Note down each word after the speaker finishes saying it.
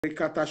Thank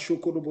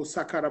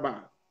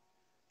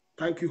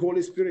you,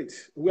 Holy Spirit.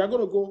 We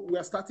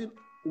are starting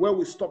where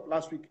we stopped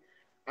last week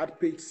at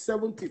page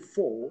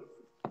 74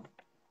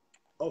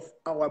 of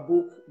our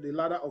book, The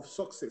Ladder of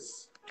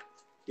Success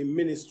in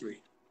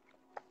Ministry.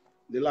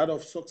 The Ladder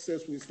of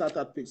Success, we start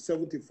at page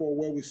 74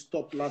 where we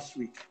stopped last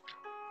week.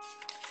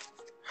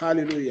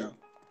 Hallelujah.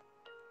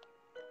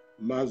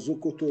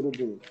 Mazuko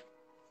Torobo.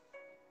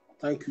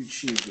 Thank you,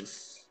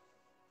 Jesus.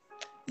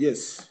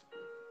 Yes.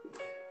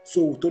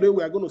 So today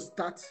we are going to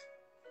start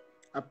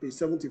at page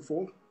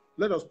 74.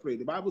 Let us pray.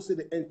 The Bible says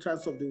the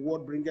entrance of the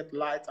word bringeth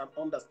light and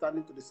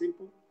understanding to the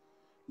simple.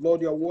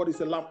 Lord, your word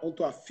is a lamp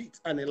unto our feet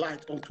and a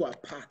light unto our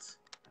path.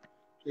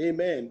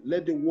 Amen.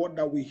 Let the word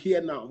that we hear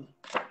now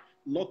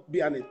not be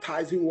an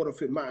enticing word of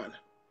a man,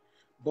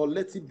 but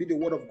let it be the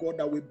word of God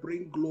that will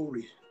bring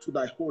glory to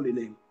thy holy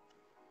name.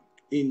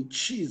 In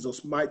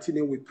Jesus' mighty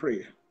name we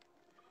pray.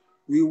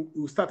 We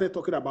started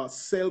talking about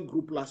cell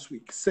group last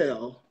week.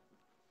 Cell,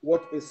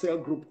 what a cell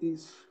group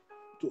is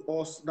to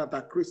us that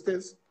are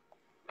Christians,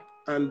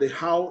 and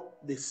how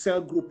the cell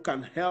group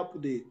can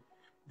help the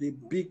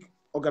big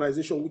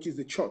organization, which is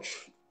the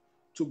church,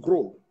 to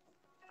grow.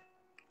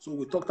 So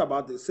we talked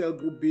about the cell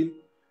group being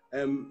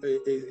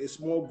a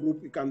small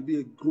group. It can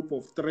be a group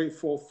of 3,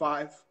 4,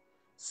 5,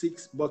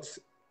 6, but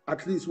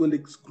at least when the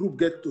group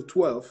gets to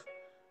 12,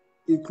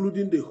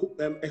 including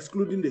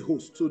excluding the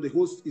host. So the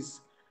host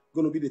is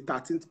going to be the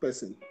 13th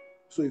person.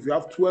 So if you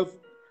have 12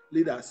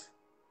 leaders,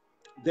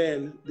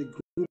 then the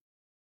group,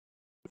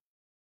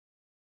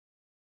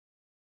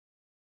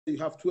 you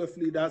have 12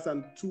 leaders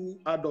and 2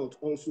 adults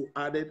also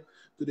added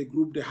to the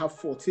group. They have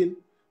 14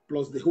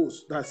 plus the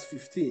host, that's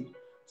 15.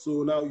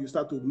 So now you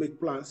start to make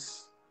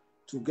plans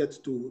to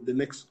get to the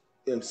next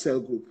cell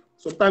group.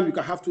 Sometimes you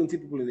can have 20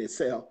 people in a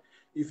cell.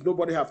 If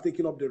nobody have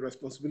taken up the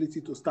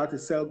responsibility to start a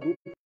cell group,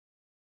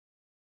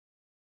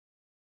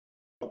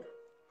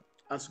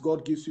 as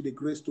God gives you the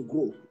grace to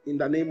grow in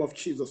the name of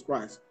Jesus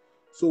Christ.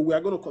 So we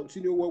are going to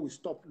continue where we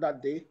stopped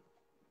that day.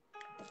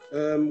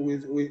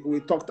 We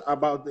talked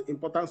about the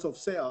importance of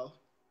cell.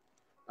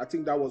 I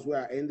think that was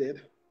where I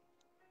ended.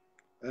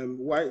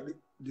 Why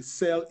the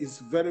cell is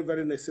very,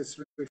 very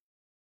necessary for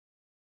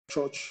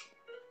church,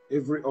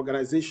 every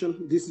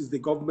organization. This is the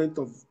government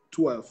of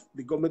 12,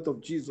 the government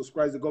of Jesus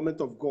Christ, the government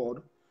of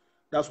God.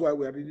 That's why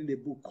we are reading a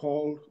book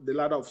called The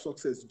Ladder of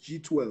Success,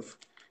 G12.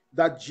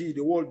 That G,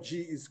 the word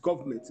G is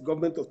government,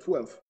 government of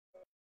 12.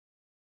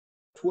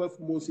 12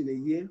 months in a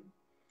year,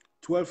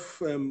 12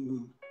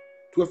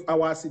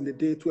 hours in the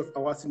day, 12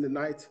 hours in the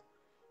night,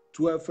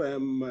 12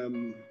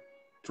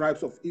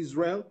 tribes of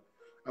Israel.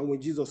 And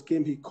when Jesus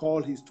came, he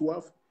called his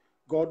 12.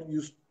 God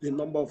used the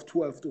number of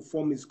 12 to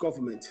form his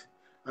government.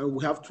 And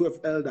we have 12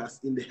 elders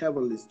in the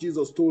heavens.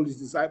 Jesus told his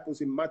disciples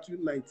in Matthew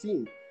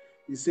 19,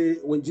 he said,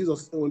 when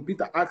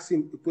Peter asked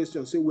him a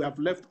question, say, we have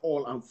left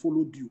all and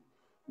followed you.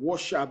 What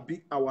shall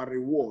be our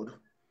reward?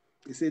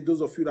 He said,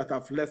 those of you that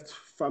have left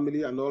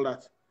family and all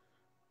that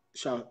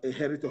shall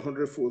inherit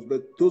 100-fold.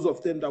 But those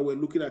of them that were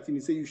looking at him,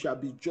 he said, you shall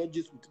be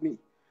judges with me.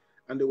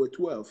 And there were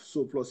 12.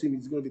 So plus him,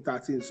 it's going to be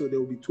 13. So there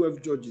will be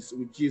 12 judges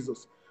with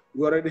Jesus.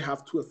 We already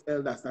have 12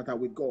 elders that are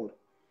with God.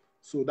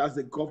 So that's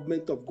the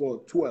government of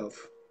God, 12.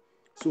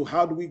 So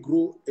how do we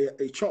grow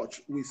a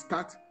church? We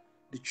start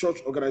the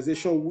church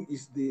organization, which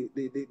is the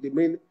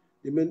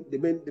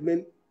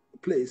main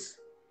place.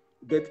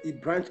 But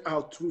it branched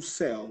out through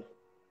cell.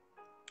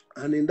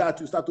 And in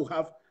that, you start to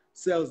have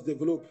cells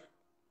develop.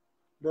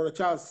 Brother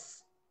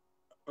Charles,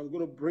 I'm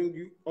going to bring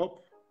you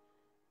up.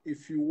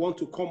 If you want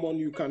to come on,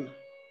 you can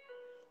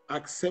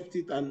accept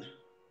it and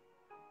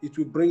it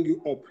will bring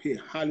you up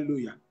here.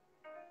 Hallelujah.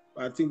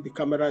 I think the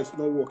camera is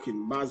not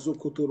working.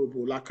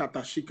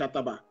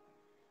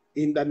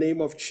 In the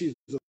name of Jesus.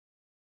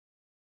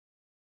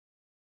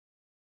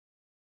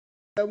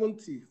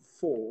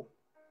 74,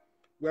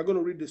 we are going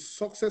to read the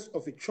success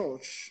of a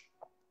church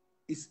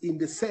is in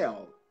the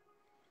cell.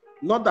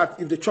 Not that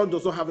if the church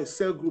does not have a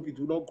cell group, it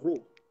will not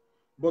grow.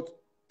 But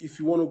if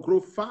you want to grow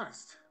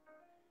fast,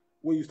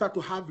 when you start to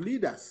have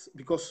leaders,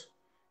 because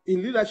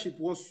in leadership,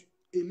 once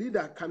a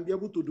leader can be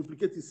able to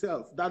duplicate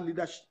itself, that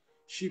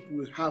leadership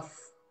will have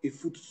a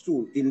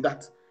footstool in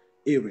that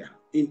area.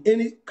 In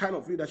any kind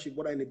of leadership,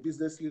 whether in a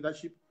business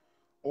leadership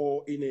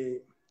or in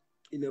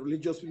a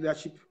religious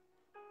leadership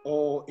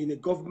or in a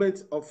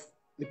government of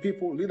the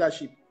people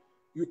leadership,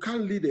 you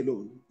can't lead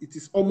alone. It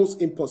is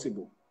almost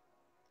impossible.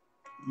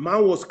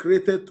 Man was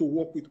created to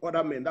work with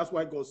other men. That's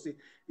why God said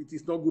it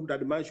is not good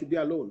that the man should be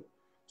alone.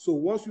 So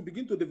once you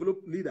begin to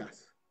develop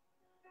leaders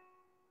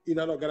in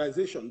an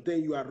organization,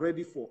 then you are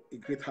ready for a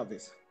great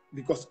harvest.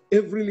 Because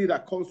every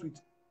leader comes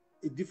with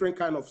a different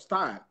kind of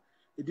style,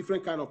 a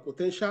different kind of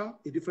potential,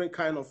 a different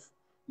kind of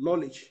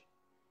knowledge.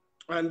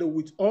 And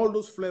with all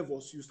those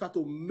flavors, you start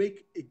to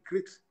make a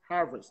great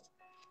harvest.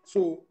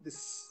 So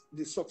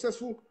the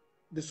success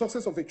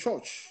of a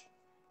church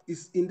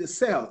is in the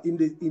cell, in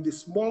the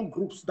small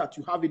groups that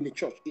you have in the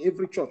church, in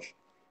every church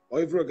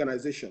or every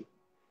organization.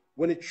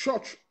 When a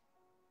church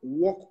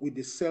works with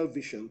the cell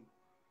vision,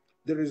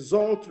 the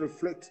result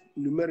reflects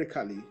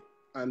numerically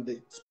and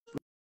the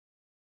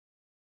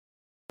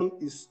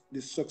is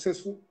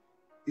successful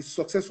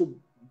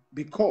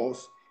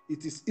because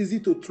it is easy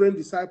to train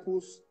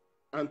disciples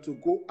and to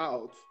go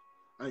out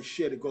and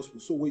share the gospel.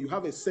 So when you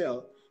have a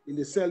cell, in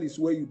the cell is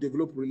where you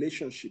develop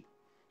relationship.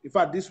 In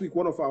fact, this week,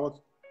 one of our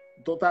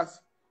daughters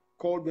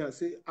called me and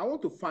said, I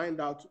want to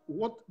find out,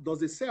 what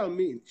does a cell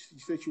mean? She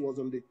said she was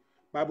on the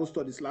Bible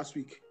studies last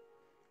week,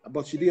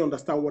 but she didn't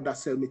understand what that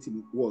cell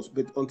meeting was.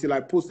 But until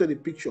I posted a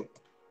picture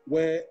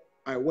where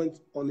I went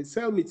on a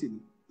cell meeting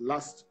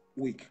last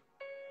week,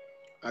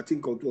 I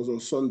think it was on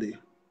Sunday,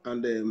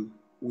 and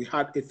we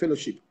had a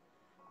fellowship.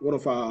 One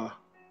of our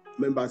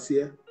members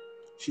here,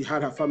 she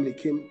had her family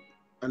came,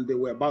 and they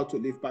were about to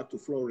leave back to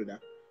Florida.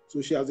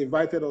 So she has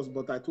invited us,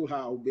 but I told her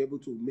I'll be able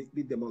to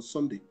meet them on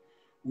Sunday.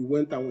 We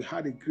went and we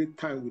had a great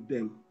time with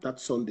them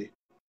that Sunday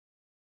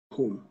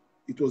home.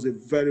 It was a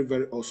very,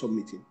 very awesome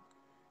meeting.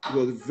 It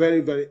was very,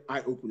 very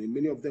eye-opening.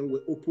 Many of them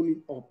were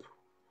opening up.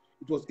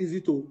 It was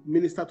easy to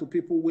minister to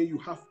people when you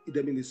have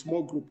them in a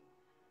small group.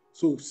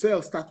 So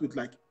cells start with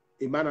like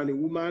a man and a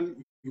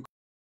woman. You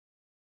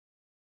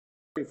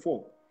can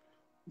 4.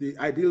 The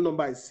ideal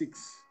number is 6.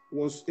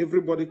 Once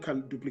everybody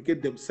can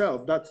duplicate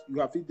themselves, that you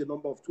have hit the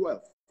number of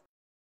 12.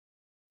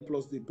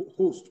 Plus the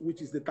host,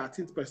 which is the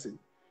 13th person.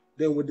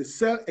 Then when the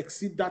cell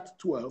exceeds that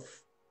 12,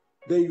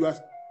 then you are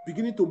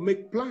beginning to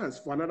make plans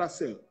for another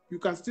cell. You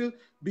can still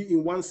be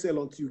in one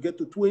cell until you get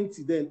to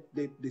 20, then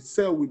the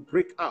cell will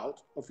break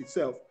out of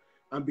itself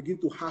and begin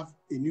to have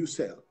a new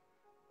cell.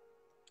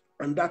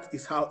 And that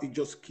is how it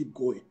just keeps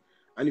going.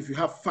 And if you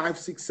have 5,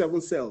 6,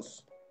 7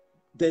 cells,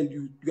 then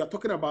you are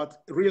talking about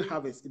real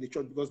harvest in the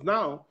church, because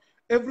now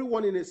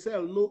everyone in a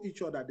cell know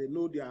each other. They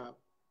know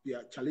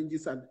their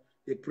challenges, and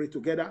they pray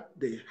together.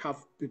 They have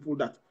people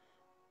that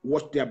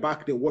watch their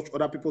back. They watch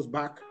other people's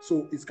back.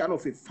 So it's kind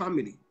of a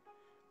family.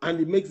 And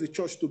it makes the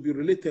church to be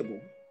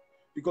relatable.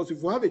 Because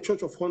if you have a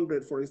church of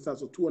 100, for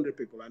instance, or 200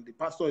 people, and the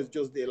pastor is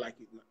just there like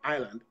in an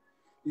island,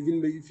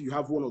 even if you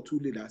have 1 or 2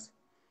 leaders,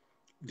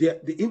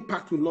 the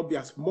impact will not be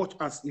as much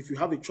as if you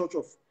have a church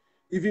of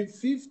even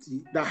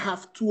 50 that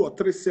have 2 or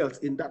 3 cells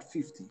in that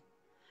 50.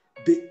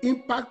 The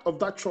impact of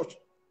that church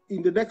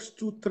in the next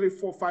 2, 3,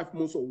 4, 5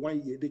 months or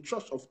 1 year, the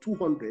church of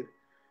 200,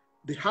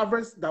 the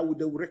harvest that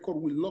they will record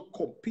will not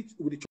compete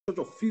with the church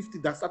of 50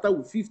 that started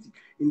with 50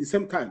 in the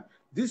same time.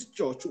 This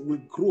church will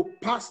grow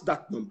past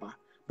that number,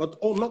 but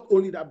not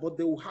only that, but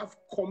they will have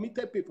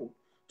committed people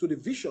to the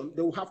vision.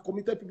 They will have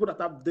committed people that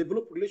have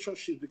developed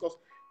relationships, because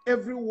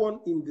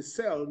everyone in the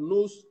cell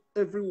knows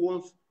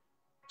everyone's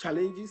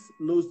challenges,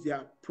 knows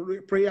their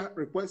prayer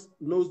requests,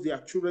 knows their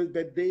children's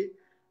birthday,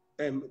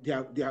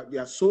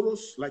 their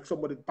sorrows, like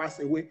somebody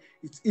passed away.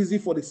 It's easy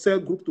for the cell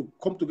group to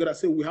come together and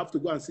say, we have to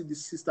go and see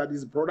this sister,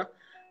 this brother,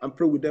 and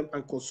pray with them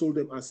and console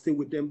them and stay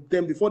with them.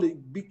 Then before the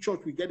big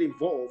church will get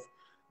involved,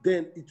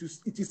 then it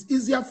is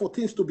easier for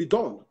things to be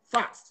done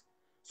fast.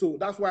 So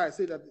that's why I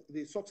say that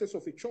the success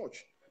of a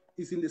church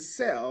is in the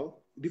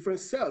cell, different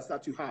cells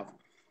that you have.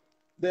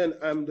 Then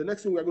the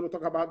next thing we're going to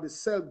talk about, the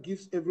cell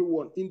gives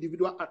everyone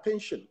individual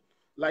attention.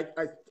 Like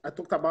I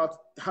talked about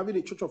having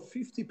a church of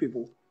 50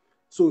 people.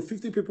 So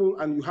 50 people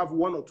and you have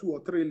 1 or 2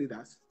 or 3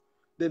 leaders,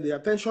 then the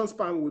attention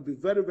span will be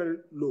very, very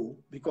low,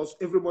 because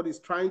everybody is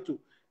trying to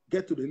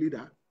get to the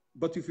leader.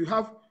 But if you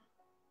have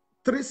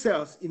 3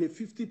 cells in a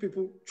 50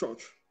 people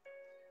church,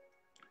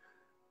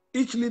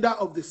 each leader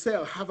of the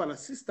cell have an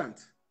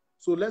assistant.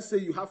 So let's say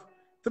you have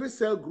 3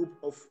 cell group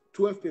of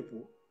 12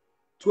 people.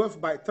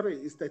 12 by 3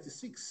 is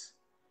 36.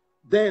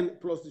 Then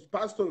plus the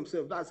pastor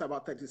himself, that's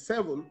about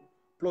 37.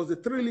 Plus the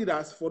 3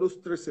 leaders for those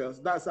 3 cells,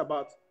 that's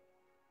about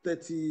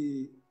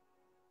 30.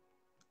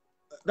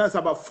 That's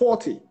about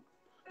 40.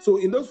 So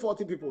in those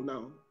 40 people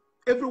now,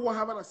 everyone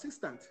have an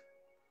assistant.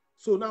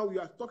 So now we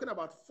are talking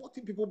about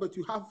 40 people, but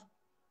you have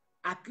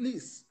at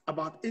least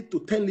about 8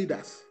 to 10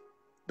 leaders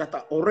that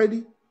are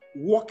already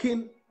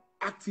working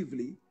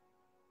actively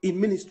in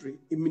ministry,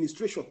 in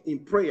ministration, in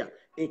prayer,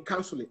 in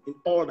counseling, in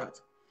all that.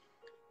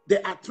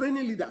 They are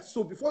training leaders.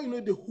 So before you know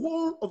it, the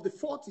whole of the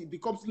 40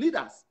 becomes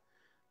leaders.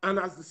 And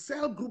as the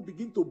cell group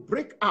begin to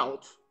break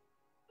out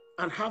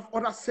and have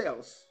other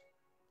cells,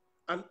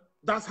 and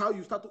that's how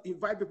you start to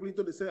invite people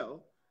into the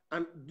cell,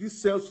 and these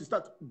cells you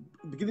start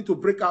beginning to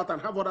break out and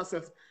have other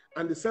cells,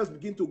 and the cells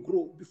begin to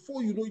grow.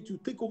 Before you know it, you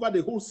take over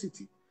the whole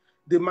city.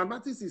 The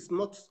mathematics is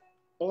not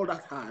all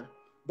that hard,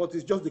 but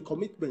it's just the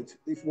commitment.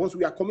 If once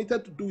we are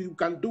committed to do it, you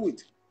can do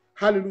it.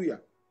 Hallelujah.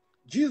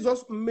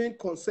 Jesus' main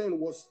concern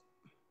was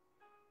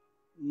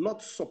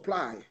not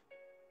supply,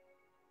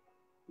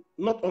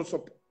 not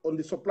on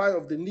the supply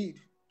of the need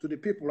to the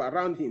people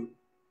around him.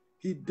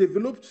 He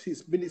developed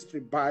his ministry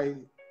by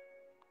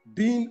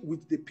being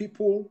with the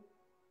people.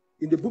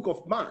 In the book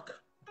of Mark,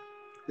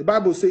 the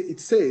Bible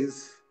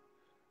says,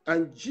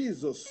 and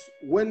Jesus,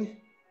 when,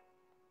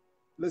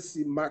 let's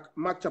see, Mark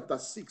chapter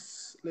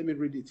 6, let me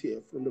read it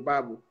here from the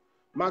Bible.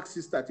 Mark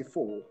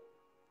 6:34.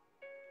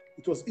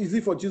 It was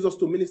easy for Jesus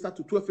to minister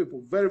to 12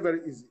 people. Very,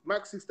 very easy.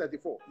 Mark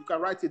 6:34. You can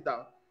write it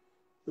down.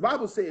 The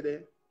Bible says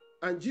there,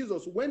 and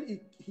Jesus, when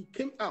he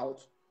came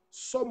out,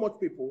 saw much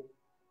people,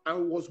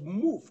 and was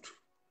moved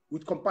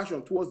with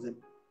compassion towards them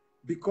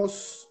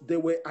because they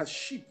were as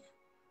sheep,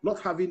 not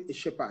having a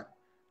shepherd.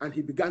 And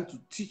he began to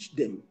teach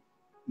them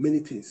many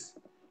things.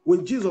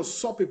 When Jesus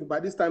saw people, by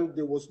this time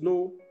there was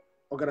no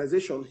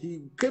organization,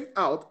 he came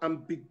out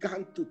and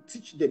began to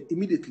teach them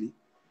immediately.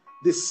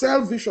 The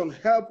cell vision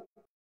helped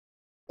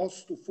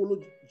us to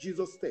follow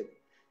Jesus' step.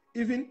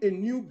 Even a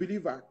new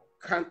believer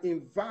can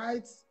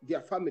invite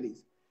their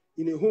families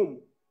in a home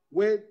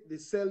where the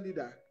cell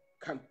leader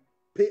can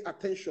pay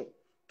attention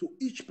to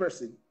each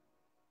person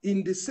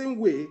in the same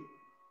way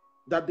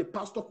that the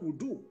pastor could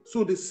do.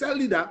 So the cell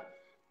leader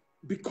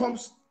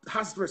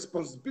has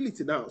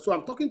responsibility now. So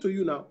I'm talking to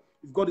you now.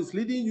 If God is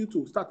leading you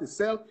to start a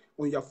cell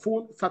on your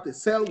phone, start a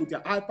cell with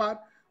your iPad,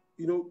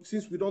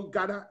 since we don't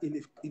gather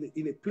in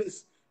a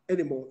place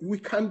anymore, we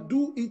can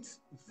do it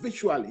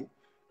virtually,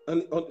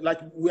 and like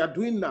we are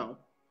doing now.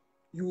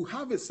 You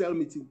have a cell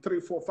meeting, 3,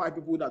 4, 5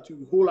 people that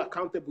you hold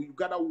accountable. You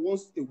gather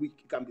once a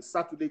week. It can be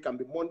Saturday, it can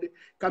be Monday,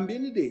 it can be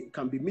any day, it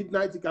can be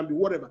midnight, it can be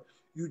whatever.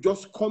 You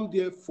just come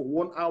there for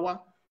 1 hour,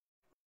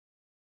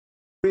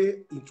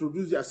 pray,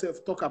 introduce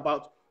yourself, talk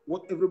about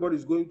what everybody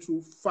is going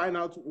through, find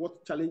out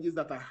what challenges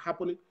that are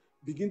happening,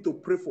 begin to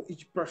pray for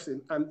each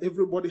person, and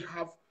everybody's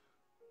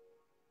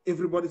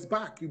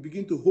back. You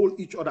begin to hold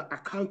each other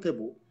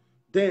accountable.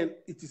 Then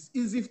it is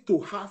easy to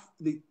have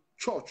the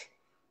church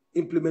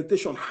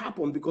implementation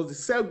happen, because the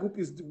cell group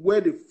is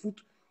where the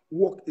foot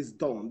work is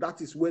done.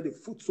 That is where the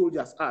foot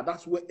soldiers are.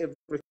 That's where everything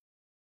is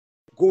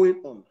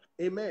going on.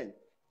 Amen.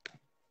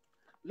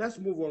 Let's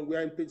move on. We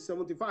are in page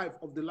 75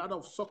 of the Ladder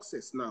of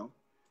Success now.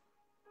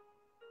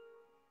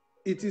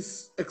 It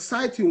is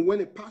exciting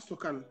when a pastor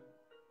can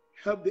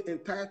help the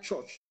entire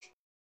church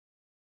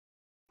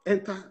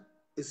enter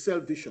a cell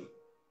vision.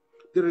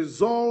 The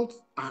results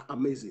are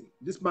amazing.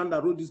 This man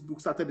that wrote this book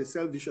started a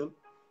cell vision.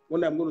 One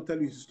day I'm going to tell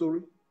you his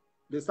story.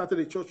 They started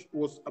a church,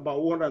 was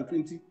about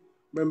 120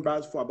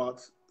 members for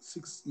about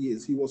 6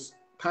 years. He was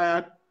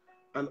tired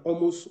and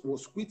almost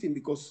was quitting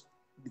because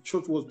the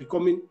church was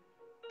becoming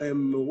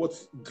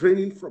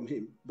draining from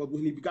him. But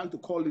when he began to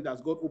call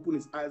leaders, God opened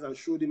his eyes and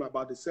showed him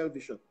about the cell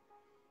vision.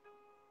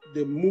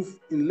 They moved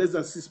in less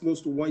than 6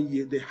 months to 1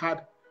 year. They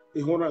had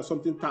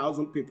 100-something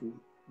thousand people.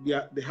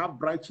 They have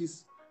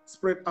branches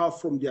spread out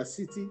from their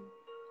city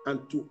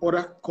and to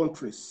other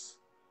countries.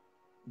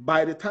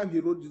 By the time he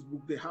wrote this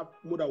book, they have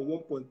more than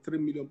 1.3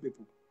 million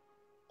people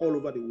all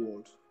over the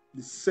world.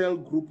 The cell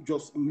group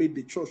just made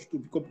the church to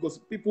become, because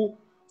people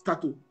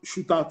start to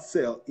shoot out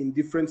cell in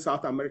different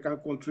South American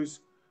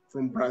countries.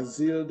 From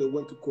Brazil, they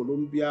went to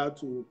Colombia,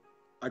 to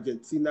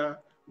Argentina,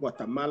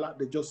 Guatemala.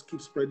 They just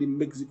keep spreading.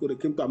 Mexico, they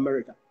came to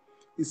America.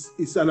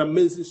 It's an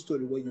amazing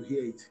story when you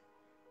hear it.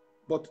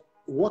 But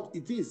what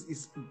it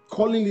is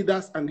calling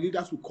leaders, and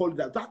leaders will call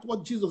leaders. That's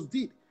what Jesus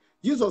did.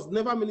 Jesus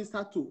never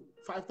ministered to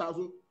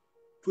 5,000,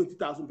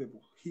 20,000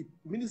 people. He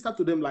ministered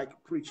to them like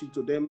preaching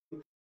to them.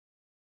 It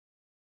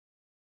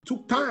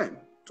took time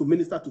to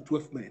minister to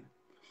 12 men.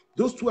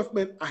 Those 12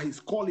 men are his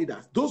call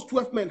leaders. Those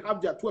 12 men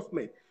have their 12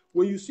 men.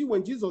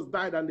 When Jesus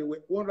died and there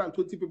were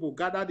 120 people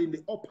gathered in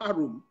the upper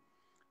room,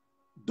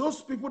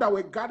 those people that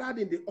were gathered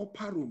in the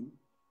upper room,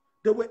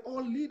 they were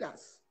all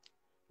leaders.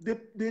 The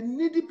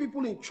needy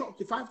people in church,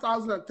 the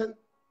 5,000 and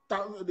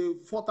 10,000, the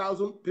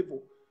 4,000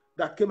 people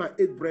that came and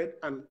ate bread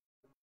and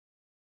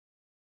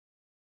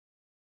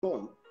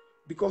gone,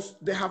 because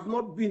they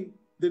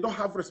don't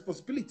have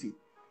responsibility.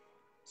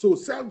 So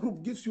cell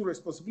group gives you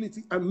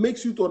responsibility and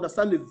makes you to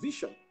understand the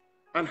vision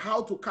and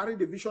how to carry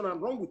the vision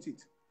and run with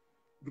it.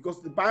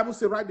 Because the Bible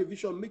says, write the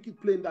vision, make it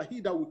plain that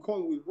he that will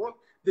come will run.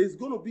 There's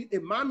going to be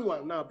a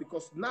manual now,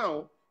 because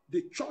now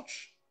the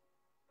church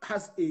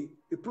has a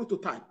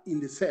prototype in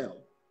the cell.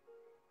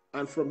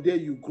 And from there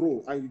you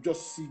grow and you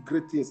just see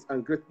great things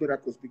and great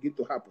miracles begin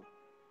to happen.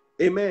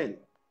 Amen.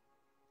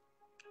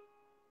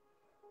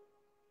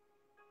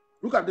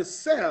 Look at the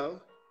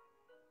cell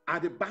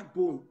at the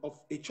backbone of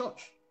a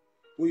church.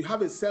 When you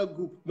have a cell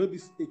group, maybe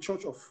a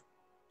church of,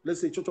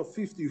 let's say a church of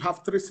 50, you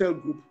have 3 cell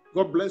groups.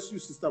 God bless you,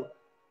 Sister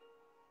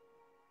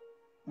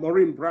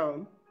Maureen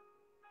Brown.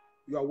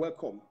 You are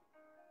welcome.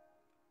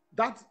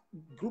 That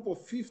group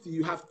of 50,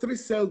 you have 3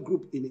 cell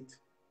groups in it.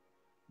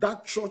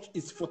 That church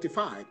is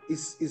fortified.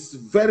 It's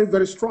very,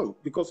 very strong,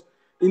 because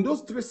in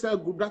those 3 cell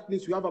groups, that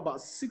means you have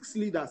about 6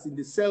 leaders in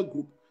the cell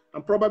group,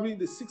 and probably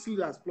the 6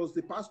 leaders plus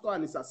the pastor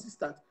and his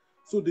assistant.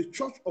 So the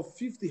church of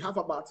 50 have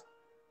about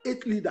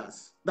 8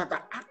 leaders that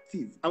are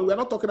active. And we're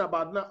not talking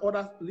about now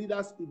other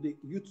leaders in the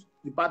youth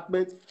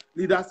department,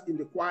 leaders in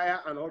the choir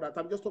and all that.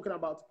 I'm just talking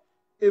about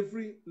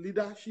every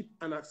leadership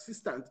and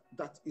assistant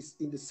that is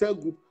in the cell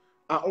group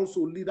are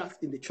also leaders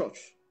in the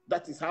church.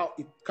 That is how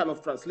it kind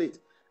of translates.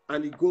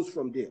 And it goes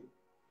from there.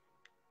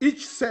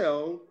 Each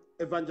cell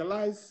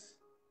evangelize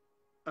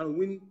and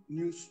win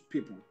new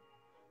people.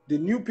 The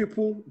new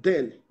people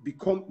then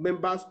become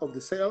members of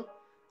the cell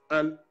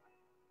and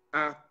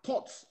are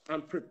taught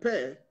and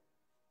prepared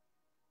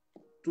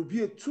to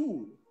be a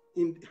tool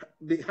in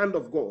the hand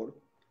of God.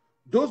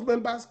 Those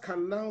members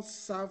can now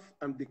serve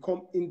and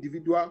become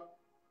individual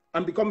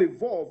and become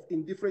involved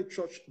in different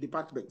church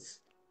departments.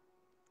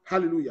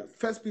 Hallelujah.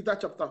 1 Peter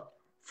chapter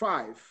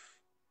 5,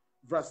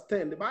 verse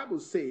 10, the Bible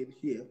said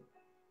here,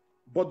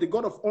 but the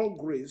God of all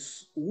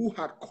grace, who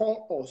had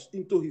called us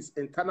into his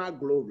eternal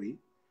glory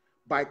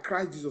by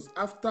Christ Jesus,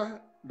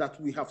 after that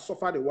we have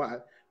suffered a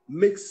while,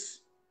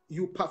 makes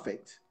you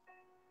perfect,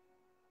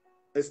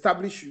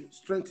 establish you,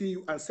 strengthen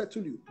you, and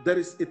settle you. There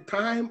is a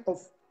time of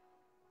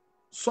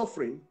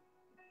suffering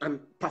and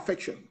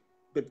perfection,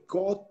 but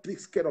God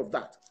takes care of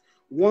that.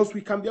 Once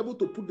we can be able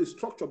to put the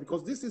structure,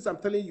 because this is, I'm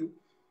telling you,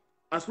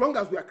 as long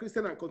as we are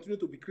Christian and continue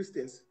to be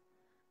Christians,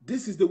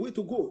 this is the way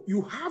to go.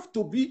 You have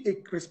to be a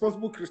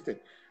responsible Christian.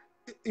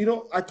 You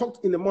know, I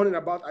talked in the morning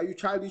about, are you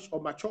childish or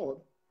matured?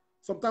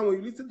 Sometimes when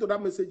you listen to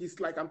that message, it's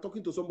like I'm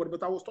talking to somebody,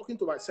 but I was talking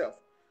to myself.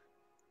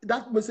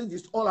 That message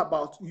is all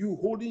about you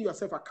holding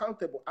yourself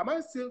accountable. Am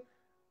I still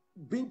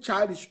being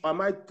childish, or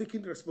am I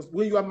taking responsibility?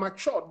 When you are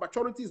matured,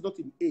 maturity is not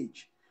in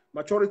age.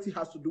 Maturity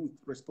has to do with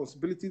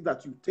responsibility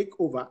that you take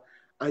over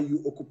and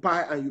you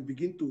occupy and you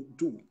begin to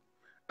do.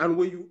 And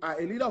when you are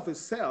a leader of a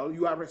cell,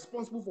 you are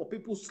responsible for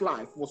people's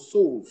life, for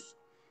souls.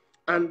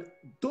 And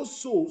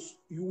those souls,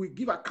 you will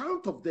give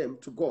account of them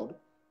to God,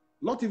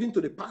 not even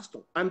to the pastor.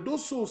 And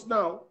those souls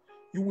now,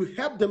 you will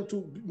help them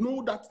to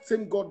know that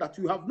same God that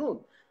you have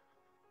known.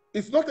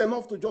 It's not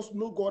enough to just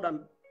know God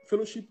and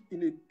fellowship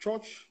in a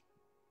church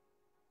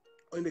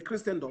or in the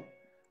Christendom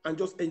and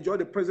just enjoy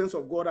the presence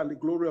of God and the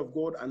glory of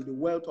God and the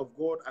wealth of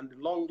God and the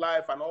long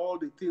life and all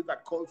the things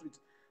that comes with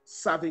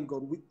serving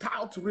God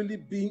without really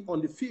being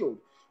on the field.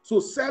 So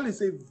cell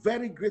is a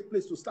very great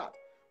place to start.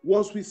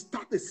 Once we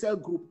start a cell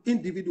group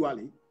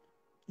individually,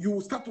 you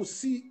will start to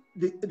see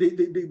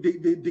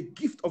the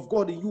gift of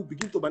God in you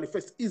begin to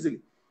manifest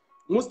easily.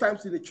 Most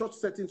times in the church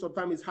setting,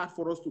 sometimes it's hard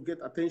for us to get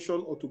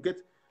attention or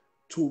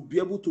to be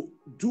able to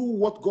do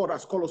what God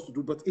has called us to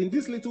do. But in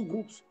these little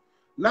groups,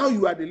 now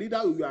you are the leader,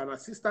 or you are an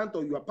assistant,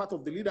 or you are part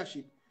of the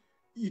leadership.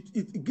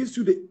 It gives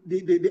you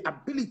the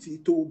ability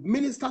to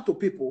minister to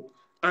people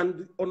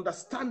and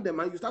understand them,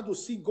 and you start to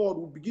see God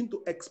will begin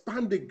to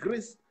expand the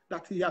grace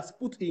that he has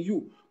put in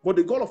you. But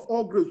the God of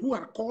all grace, who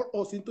had called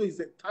us into his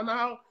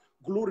eternal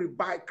glory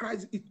by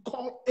Christ, it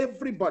called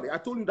everybody. I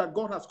told you that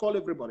God has called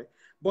everybody.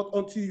 But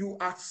until you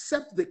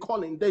accept the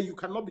calling, then you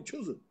cannot be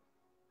chosen.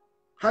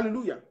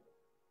 Hallelujah.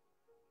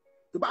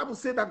 The Bible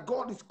says that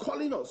God is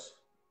calling us.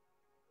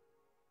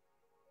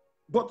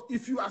 But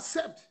if you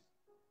accept,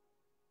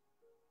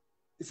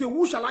 you say,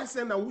 who shall I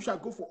send and who shall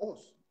go for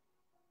us?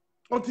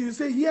 Until you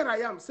say, here I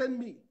am, send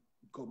me,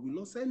 God will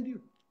not send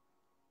you.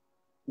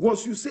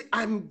 Once you say,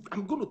 I'm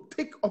going to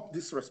take up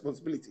this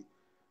responsibility,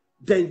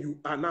 then you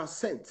are now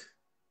sent.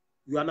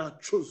 You are now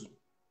chosen.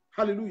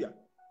 Hallelujah.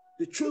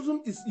 The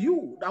chosen is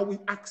you that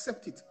will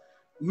accept it.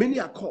 Many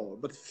are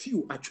called, but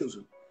few are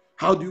chosen.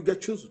 How do you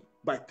get chosen?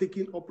 By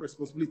taking up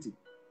responsibility.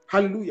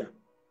 Hallelujah.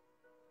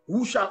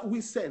 Who shall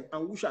we send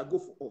and who shall go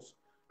for us?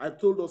 I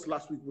told us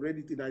last week, we read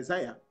it in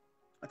Isaiah.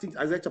 I think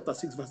Isaiah chapter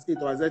 6 verse 8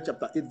 or Isaiah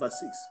chapter 8 verse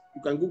 6.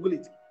 You can Google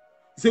it.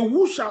 He said,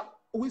 who shall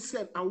we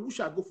send and who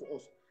shall go for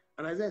us?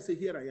 And Isaiah said,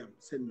 here I am,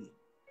 send me.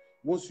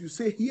 Once you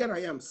say, here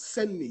I am,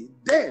 send me,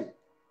 then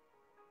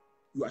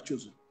you are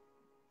chosen.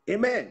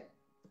 Amen.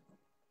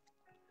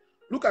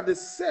 Look at the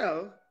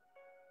cell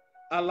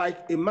are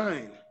like a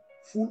mine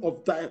full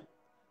of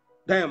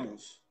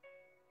diamonds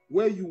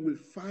where you will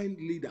find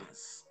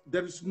leaders.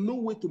 There is no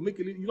way to make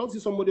a leader. You don't see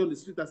somebody on the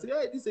street and say,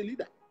 hey, this is a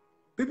leader.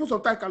 People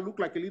sometimes can look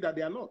like a leader,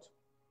 they are not.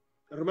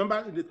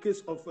 Remember in the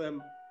case of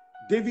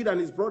David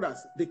and his brothers,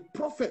 the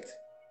prophet,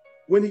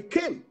 when he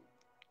came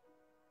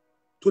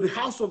to the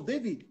house of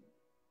David,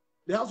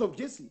 the house of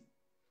Jesse,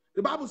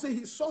 the Bible says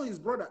he saw his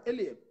brother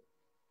Eliab.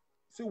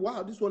 He said,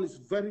 wow, this one is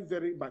very,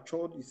 very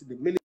matured. He's in the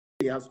military.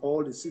 He has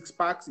all the six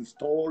packs. He's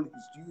tall.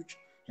 He's huge.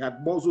 He has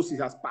muscles. He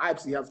has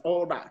pipes. He has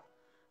all that.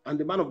 And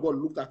the man of God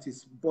looked at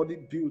his body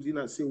building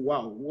and said,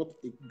 wow, what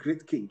a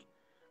great king.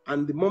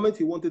 And the moment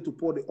he wanted to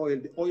pour the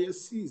oil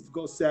ceased.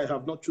 God said, I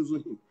have not chosen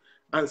him.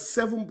 And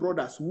 7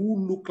 brothers who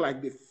look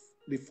like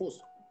the first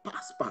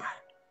passed by.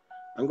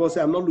 And God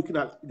said, I'm not looking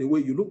at the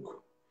way you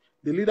look.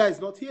 The leader is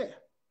not here.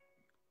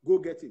 Go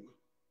get him.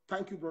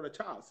 Thank you, Brother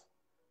Charles.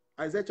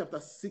 Isaiah chapter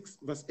 6,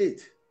 verse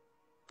 8.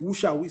 Who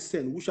shall we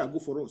send? Who shall go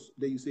for us?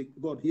 Then you say,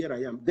 God, here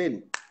I am.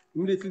 Then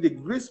immediately the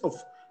grace of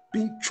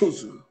being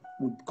chosen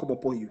will come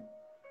upon you.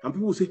 And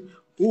people will say,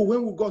 oh,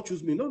 when will God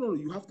choose me? No, no, no.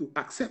 You have to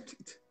accept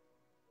it.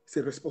 It's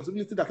a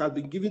responsibility that has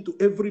been given to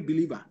every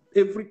believer,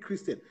 every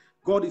Christian.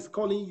 God is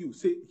calling you.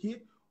 Say, here,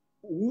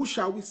 who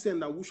shall we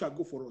send and who shall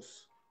go for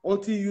us?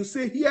 Until you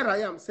say, here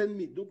I am, send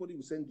me, nobody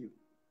will send you.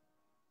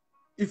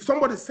 If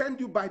somebody sends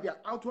you by their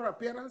outward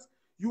appearance,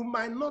 you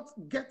might not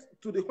get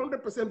to the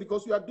 100%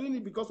 because you are doing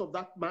it because of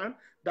that man,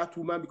 that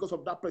woman, because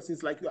of that person.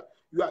 It's like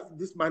you are.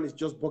 This man is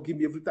just bugging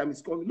me every time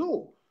he's calling.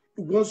 No.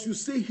 Once you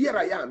say, here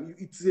I am,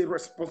 it's a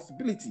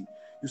responsibility.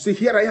 You say,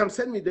 here I am,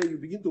 send me, then you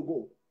begin to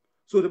go.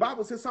 So the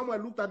Bible says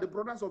someone looked at the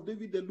brothers of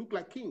David, they looked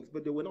like kings,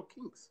 but they were not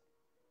kings.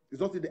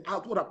 It's not in the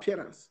outward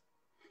appearance.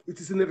 It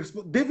is in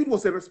the David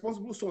was a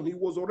responsible son. He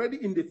was already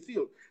in the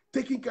field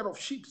taking care of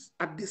sheep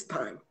at this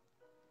time.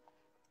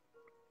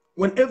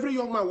 When every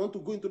young man wants to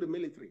go into the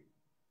military,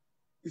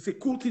 it's a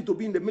cool thing to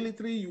be in the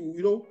military. You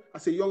know,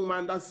 as a young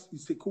man,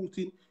 it's a cool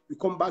thing. You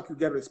come back, you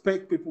get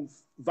respect. People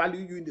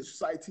value you in the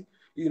society.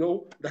 You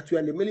know, that you are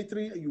in the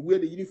military, you wear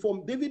the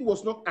uniform. David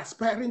was not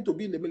aspiring to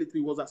be in the military.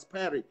 He was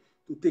aspiring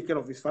to take care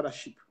of his father's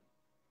sheep.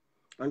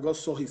 And God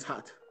saw his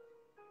heart.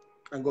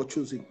 And God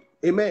chose him.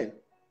 Amen.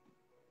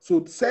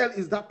 So cell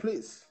is that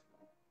place.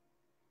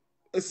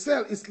 A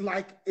cell is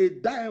like a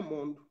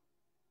diamond.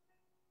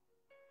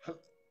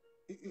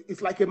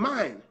 It's like a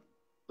mine,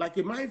 like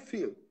a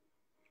minefield,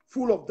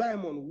 full of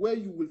diamond, where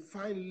you will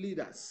find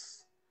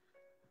leaders.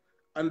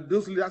 And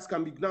those leaders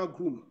can be now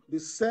groomed. The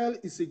cell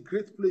is a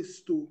great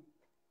place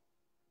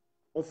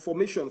of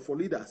formation for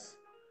leaders.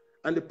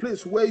 And the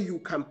place where you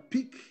can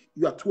pick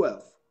your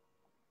 12.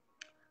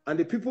 And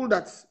the people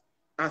that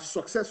are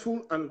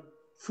successful and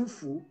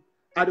fruitful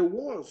are the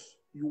ones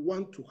you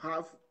want to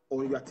have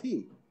on your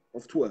team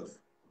of 12.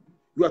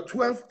 Your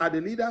 12 are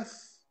the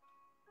leaders,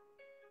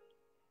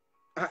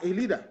 are a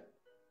leader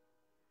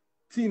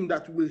team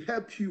that will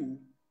help you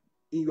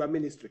in your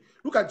ministry.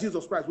 Look at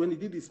Jesus Christ when he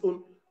did his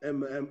own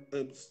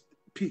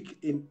peak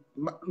in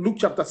Luke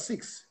chapter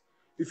 6.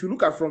 If you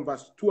look at from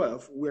verse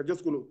 12, we are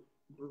just going to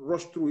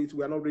rush through it.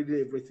 We are not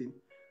reading everything.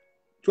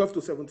 12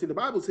 to 17, the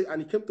Bible says,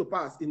 and it came to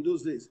pass in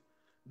those days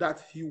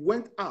that he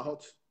went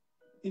out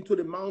into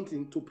the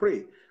mountain to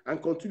pray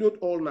and continued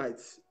all night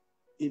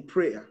in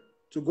prayer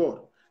to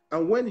God.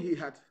 And when it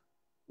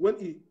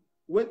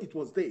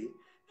was day,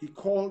 he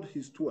called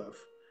his 12,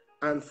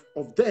 and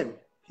of them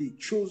he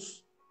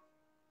chose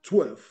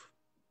 12,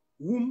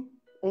 whom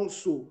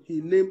also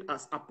he named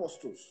as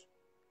apostles.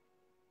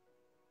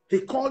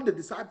 He called the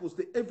disciples,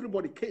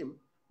 everybody came,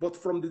 but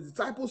from the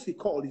disciples he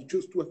called, he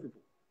chose 12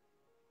 people.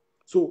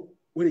 So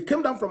when he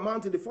came down from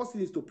mountain, the first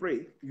thing is to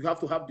pray. You have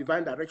to have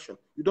divine direction.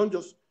 You don't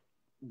just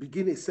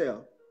begin a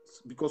cell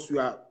because you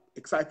are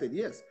excited.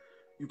 Yes,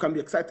 you can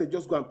be excited,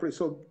 just go and pray.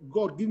 So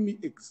God, give me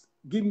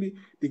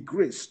the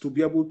grace to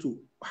be able to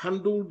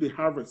handle the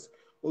harvest,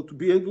 or to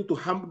be able to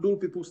handle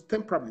people's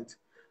temperament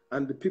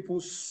and the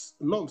people's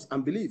norms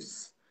and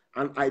beliefs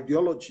and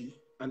ideology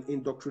and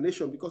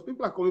indoctrination, because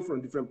people are coming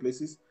from different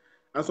places.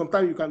 And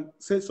sometimes you can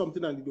say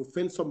something and it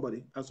offend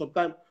somebody. And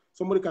sometimes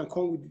somebody can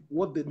come with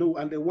what they know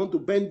and they want to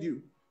bend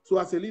you. So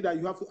as a leader,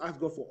 you have to ask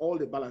God for all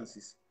the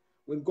balances.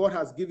 When God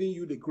has given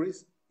you the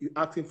grace, you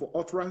ask him for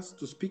utterance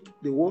to speak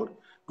the word.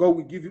 God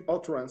will give you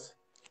utterance.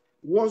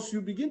 Once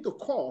you begin to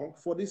call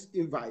for this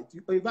invite,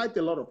 you invite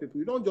a lot of people.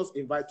 You don't just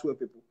invite 12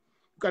 people.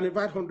 You can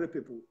invite 100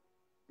 people.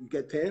 You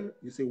get 10,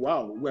 you say,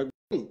 wow, we're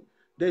going.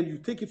 Then you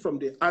take it from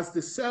there. As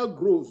the cell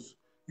grows,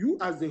 you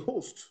as the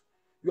host,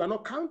 you are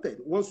not counted.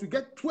 Once you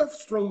get 12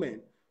 strong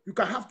men, you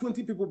can have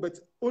 20 people, but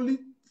only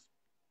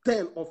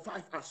 10 or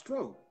 5 are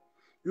strong.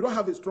 You don't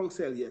have a strong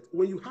cell yet.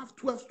 When you have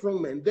 12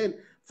 strong men, then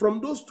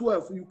from those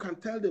 12, you can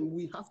tell them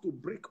we have to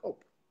break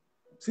up.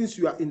 Since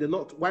you are in the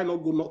north, why not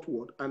go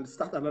northward and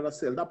start another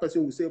cell? That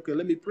person will say, okay,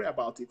 let me pray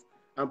about it.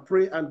 And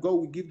pray, and God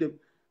will give them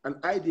an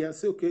idea and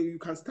say, okay, you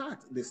can start.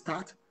 They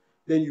start.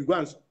 Then you go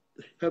and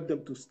help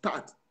them to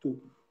start, to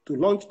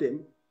launch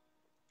them.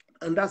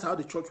 And that's how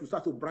the church will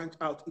start to branch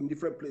out in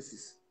different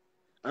places.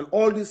 And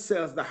all these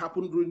cells that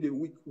happen during the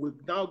week will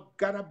now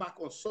gather back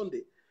on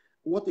Sunday.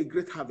 What a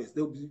great harvest.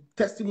 There will be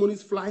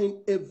testimonies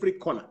flying every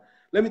corner.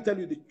 Let me tell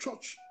you, the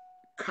church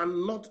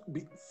cannot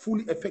be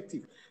fully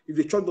effective if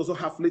the church doesn't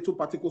have little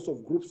particles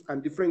of groups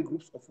and different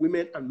groups of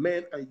women and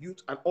men and youth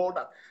and all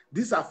that.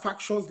 These are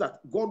factions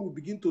that God will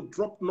begin to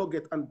drop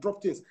nuggets and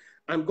drop things.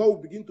 And God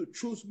will begin to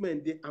choose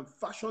men and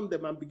fashion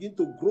them and begin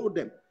to grow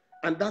them.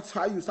 And that's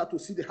how you start to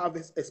see the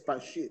harvest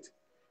expatiate.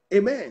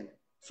 Amen.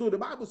 So the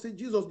Bible says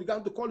Jesus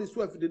began to call his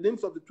 12. The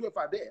names of the 12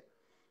 are there.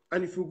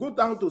 And if you go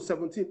down to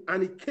 17,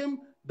 and he came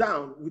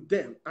down with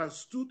them and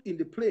stood in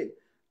the plain,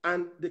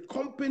 and the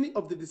company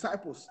of the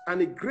disciples,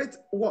 and a great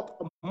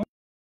what?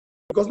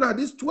 Because now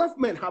these 12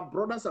 men have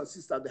brothers and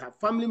sisters, they have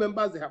family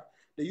members,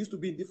 they used to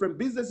be in different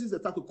businesses, they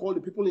start to call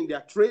the people in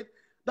their trade.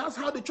 That's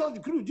how the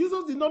church grew.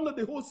 Jesus did not know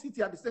the whole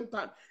city at the same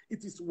time.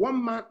 It is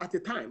one man at a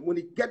time. When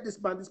he get this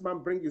man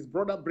bring his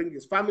brother, bring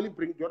his family,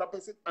 bring the other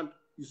person, and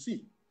you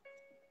see.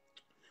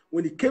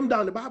 When he came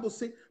down, the Bible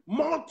says,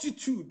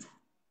 multitude,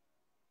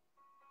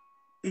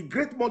 a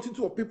great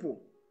multitude of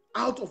people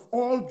out of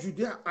all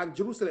Judea and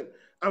Jerusalem,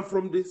 and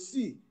from the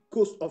sea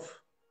coast of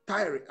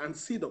Tyre and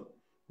Sidon,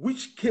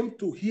 which came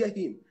to hear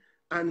him,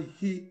 and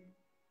he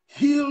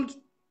healed,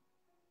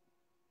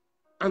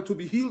 and to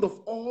be healed of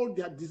all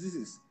their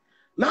diseases.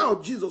 Now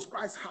Jesus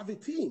Christ have a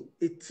team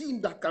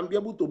that can be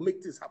able to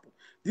make this happen.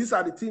 These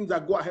are the teams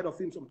that go ahead of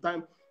him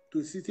sometime to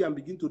a city and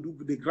begin to do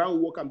the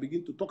groundwork and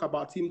begin to talk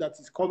about him that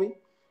is coming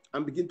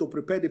and begin to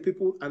prepare the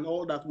people and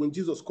all that. When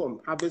Jesus comes,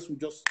 harvest will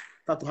just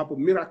start to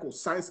happen.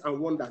 Miracles, signs, and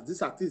wonders.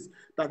 These are things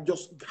that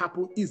just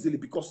happen easily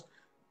because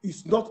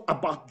it's not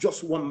about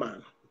just one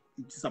man.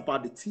 It is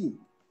about the team.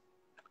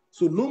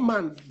 So no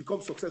man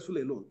becomes successful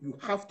alone. You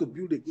have to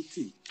build a good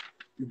team.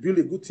 You build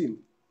a good team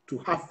to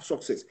have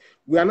success.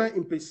 We are now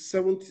in page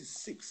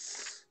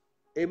 76.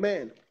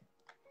 Amen.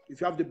 If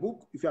you have the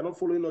book, if you are not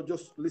following or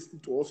just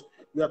listening to us,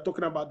 we are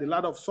talking about the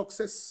ladder of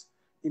success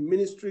in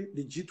ministry,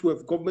 the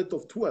G12, government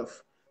of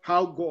 12,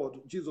 how God,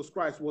 Jesus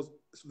Christ, was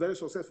very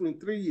successful in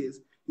 3 years.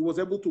 He was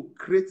able to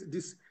create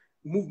this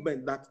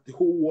movement that the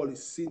whole world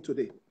is seeing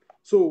today.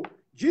 So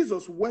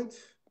Jesus won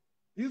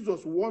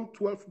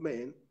 12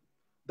 men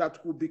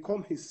that would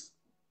become his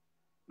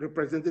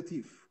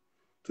representative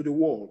to the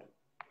world.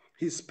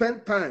 He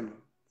spent time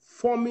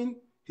forming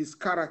his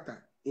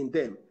character in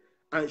them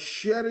and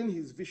sharing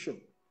his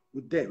vision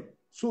with them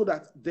so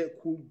that they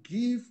could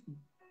give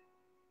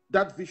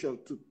that vision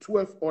to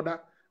 12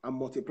 other and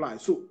multiply.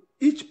 So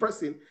each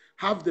person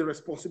have the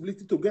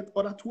responsibility to get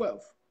other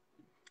 12.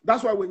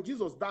 That's why when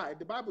Jesus died,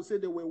 the Bible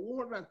said there were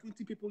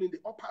 120 people in the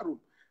upper room.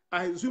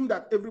 I assume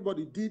that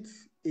everybody did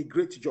a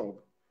great job.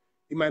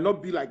 It might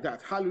not be like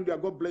that. Hallelujah.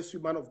 God bless you,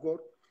 man of God,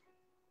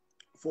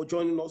 for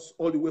joining us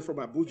all the way from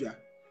Abuja.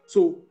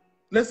 So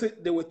let's say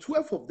there were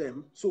 12 of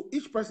them. So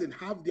each person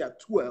have their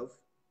 12.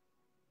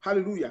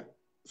 Hallelujah.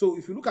 So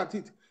if you look at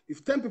it,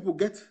 if 10 people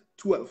get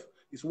 12,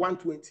 it's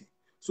 120.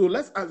 So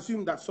let's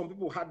assume that some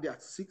people had their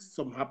 6,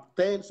 some have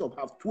 10, some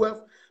have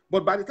 12.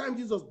 But by the time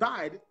Jesus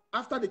died,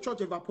 after the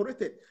church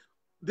evaporated,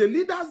 the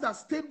leaders that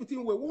stayed with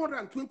him were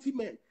 120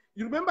 men.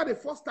 You remember the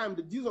first time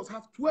that Jesus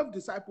had 12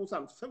 disciples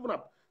and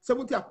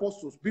 70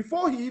 apostles.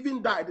 Before he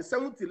even died, the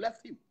 70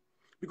 left him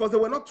because they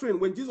were not trained.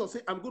 When Jesus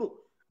said, I'm going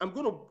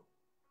to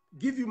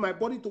give you my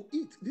body to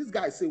eat, these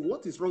guys say,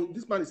 what is wrong?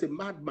 This man is a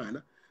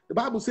madman. The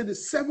Bible said the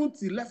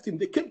 70 left him.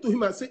 They came to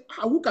him and said,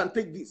 who can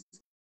take this?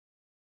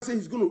 He said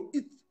he's going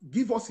to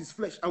give us his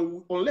flesh.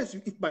 And unless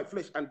you eat my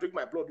flesh and drink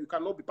my blood, you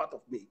cannot be part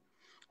of me.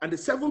 And the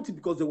 70,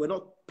 because they were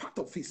not part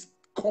of his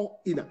core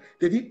inner,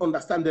 they didn't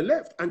understand. They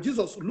left. And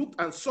Jesus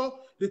looked and saw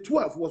the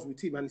 12 was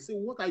with him. And he said,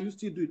 what are you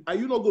still doing? Are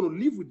you not going to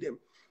live with them?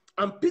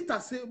 And Peter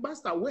said,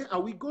 Master, where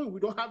are we going? We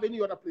don't have any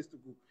other place to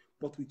go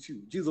but with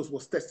you. Jesus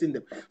was testing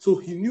them. So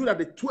he knew that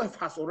the 12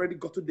 has already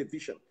gotten the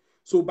vision.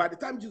 So by the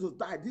time Jesus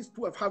died, these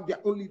 12 have their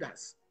own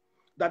leaders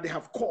that they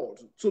have called.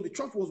 So the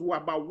church was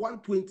about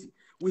 120.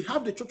 We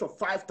have the church of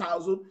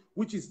 5,000,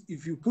 which is,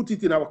 if you put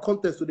it in our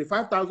context, so the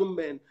 5,000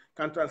 men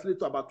can translate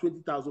to about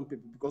 20,000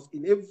 people, because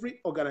in every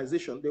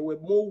organization, there were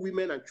more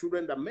women and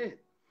children than men.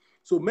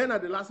 So men are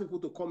the last people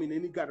to come in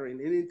any gathering,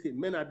 anything.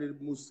 Men are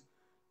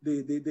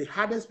the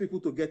hardest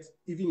people to get,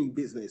 even in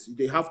business.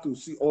 They have to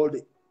see all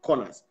the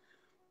corners.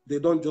 They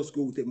don't just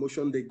go with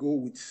emotion, they go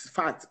with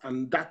facts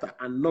and data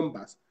and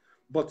numbers.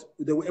 But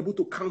they were able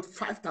to count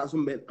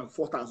 5,000 men and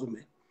 4,000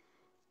 men.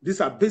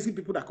 These are basic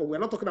people that come. We're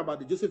not talking about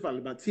the Joseph and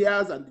the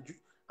Matthias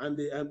and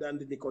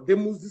the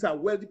Nicodemus. These are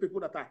wealthy people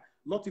that are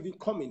not even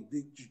coming.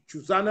 The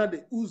Chuzana,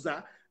 the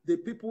Uza, the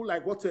people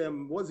like what's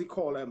it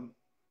called?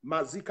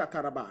 Mazika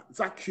Taraba,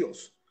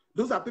 Zacchaeus.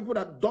 Those are people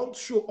that don't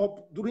show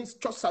up during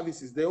church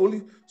services. They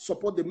only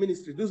support the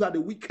ministry. Those are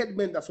the wicked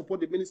men that support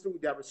the ministry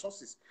with their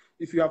resources.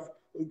 If you have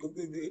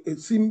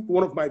seen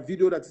one of my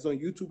videos that is on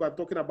YouTube, I'm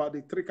talking about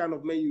the 3 kinds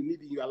of men you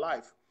need in your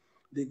life.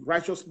 The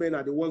righteous men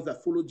are the ones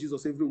that follow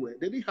Jesus everywhere.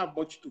 They didn't have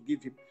much to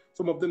give him.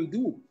 Some of them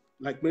do,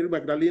 like Mary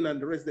Magdalene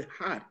and the rest, they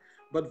had.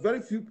 But very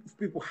few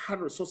people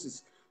had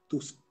resources to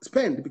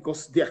spend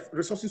because their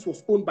resources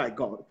was owned by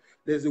God.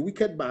 There's a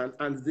wicked man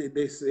and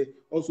there's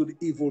also the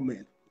evil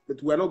man.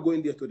 But we're not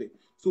going there today.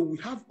 So we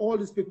have all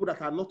these people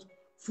that are not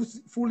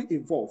fully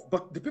involved.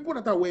 But the people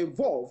that were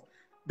involved,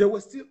 they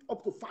were still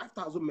up to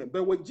 5,000 men.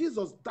 But when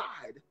Jesus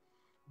died,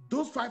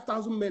 those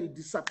 5,000 men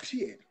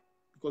disappeared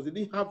because they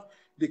didn't have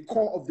the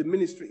core of the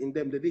ministry in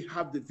them. They didn't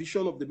have the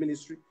vision of the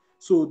ministry.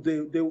 So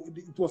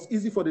it was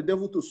easy for the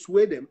devil to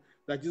sway them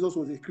that Jesus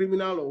was a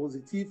criminal or was a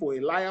thief or a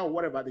liar or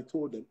whatever they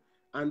told them.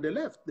 And they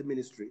left the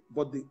ministry.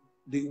 But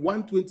the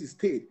 120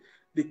 stayed.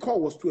 The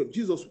core was 12.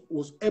 Jesus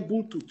was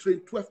able to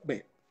train 12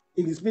 men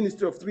in his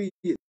ministry of 3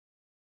 years.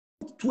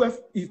 12,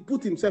 he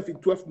put himself in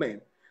 12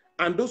 men.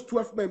 And those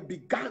 12 men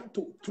began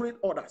to train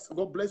others.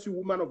 God bless you,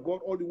 woman of God,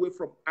 all the way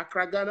from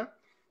Accra, Ghana.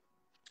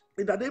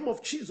 In the name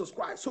of Jesus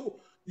Christ. So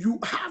you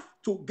have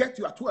to get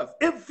your 12.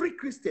 Every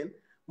Christian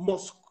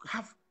must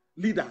have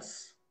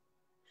leaders.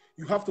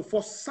 You have to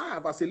first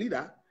serve as a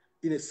leader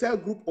in a cell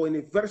group or in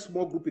a very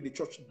small group in the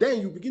church.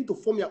 Then you begin to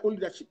form your own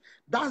leadership.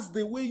 That's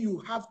the way you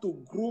have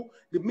to grow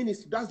the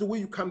ministry. That's the way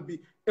you can be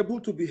able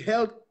to be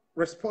held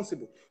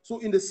responsible. So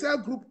in the cell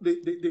group,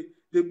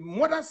 the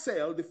mother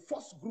cell, the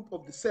first group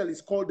of the cell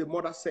is called the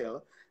mother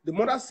cell. The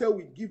mother cell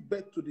will give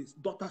birth to this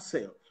daughter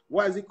cell.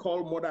 Why is it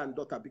called mother and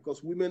daughter?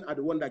 Because women are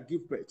the one that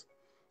give birth.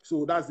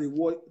 So that's the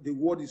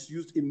word is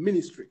used in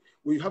ministry.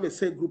 When you have a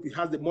cell group, it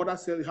has the mother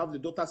cell, you have the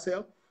daughter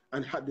cell,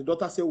 and the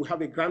daughter cell will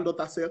have a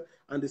granddaughter cell,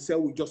 and the cell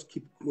will just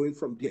keep growing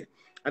from there.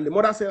 And the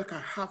mother cell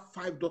can have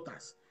 5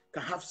 daughters,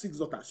 can have 6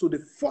 daughters. So the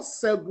first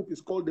cell group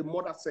is called the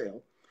mother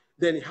cell.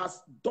 Then it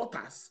has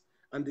daughters,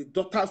 and the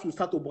daughters will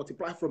start to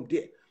multiply from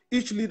there.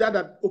 Each leader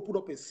that opened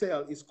up a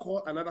cell is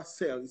called another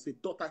cell. It's a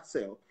daughter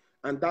cell,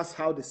 and that's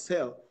how the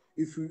cell.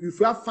 If you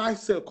have 5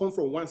 cells come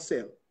from one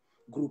cell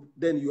group,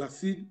 then you have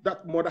seen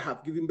that mother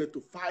have given birth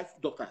to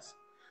 5 daughters.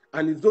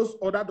 And if those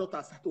other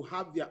daughters have to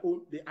have their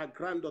own, they are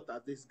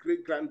granddaughters, there's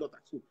great-granddaughters.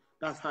 So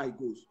that's how it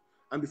goes.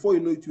 And before you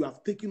know it, you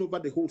have taken over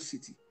the whole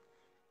city.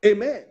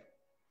 Amen.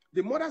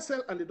 The mother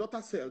cell and the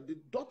daughter cell. The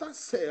daughter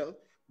cell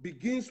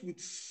begins with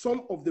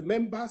some of the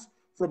members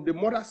from the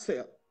mother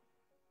cell.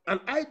 An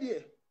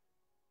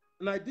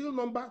ideal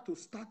number to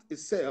start a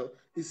cell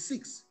is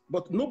 6,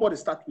 but nobody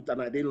starts with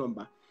an ideal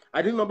number.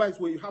 Ideal number is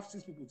when you have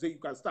 6 people, say you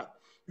can start.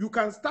 You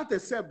can start a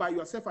cell by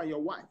yourself and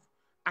your wife.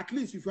 At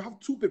least if you have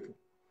 2 people,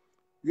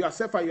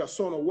 yourself and your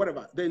son or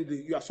whatever, then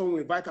your son will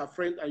invite a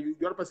friend and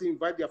the other person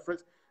invite their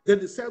friends, then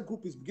the cell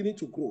group is beginning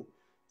to grow.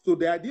 So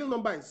the ideal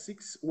number is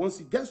 6. Once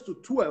it gets to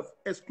 12,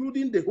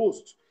 excluding the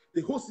host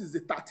is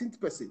the 13th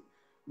person.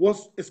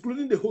 Once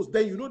excluding the host,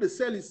 then you know the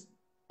cell is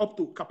up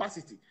to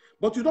capacity.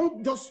 But you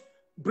don't just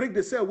break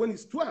the cell when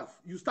it's 12.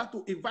 You start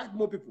to invite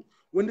more people.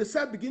 When the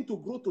cell begins to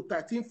grow to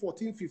 13,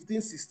 14,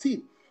 15,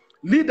 16,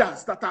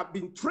 leaders that have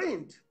been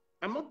trained,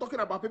 I'm not talking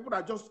about people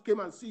that just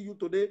came and see you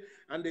today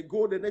and they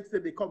go the next day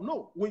they come.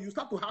 No, when you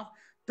start to have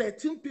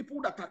 13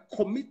 people that are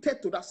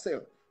committed to that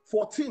cell,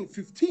 14,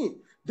 15,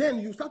 then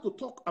you start to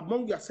talk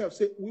among yourselves,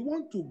 say, we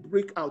want to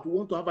break out, we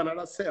want to have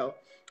another cell.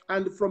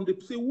 And from the,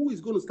 say, who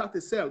is going to start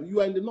a cell?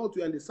 You are in the north,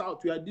 you are in the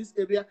south, you are in this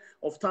area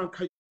of town,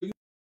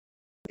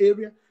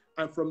 area,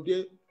 and from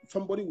there,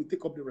 somebody will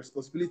take up the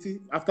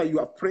responsibility after you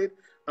have prayed.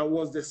 And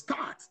once they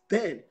start,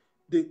 then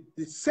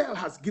the cell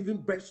has given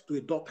birth to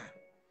a daughter,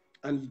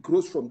 and it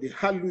grows from there.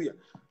 Hallelujah.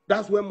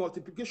 That's where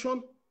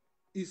multiplication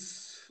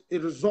is a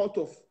result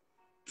of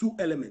 2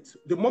 elements.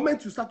 The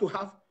moment you start to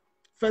have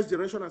first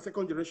generation and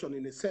second generation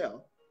in a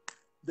cell,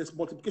 there's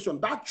multiplication.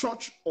 That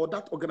church or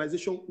that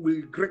organization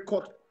will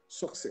record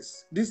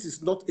success. This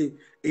is not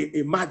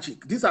a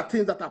magic. These are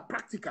things that are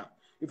practical.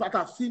 In fact,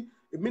 I've seen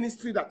a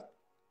ministry that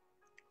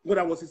when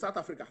I was in South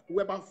Africa, we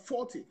were about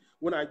 40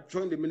 when I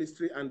joined the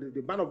ministry, and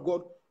the man of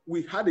God,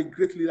 we had a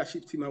great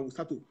leadership team, and we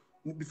started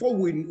to,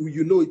 before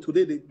you know it,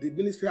 today the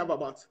ministry have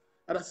about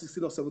other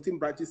 16 or 17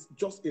 branches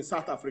just in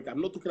South Africa.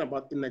 I'm not talking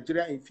about in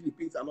Nigeria, in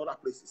Philippines, and other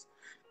places.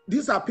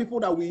 These are people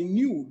that we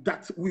knew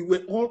that we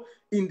were all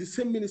in the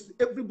same ministry.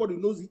 Everybody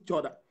knows each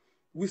other.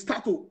 We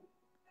start to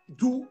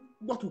do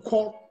what we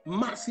call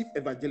massive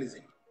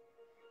evangelism,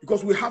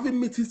 because we're having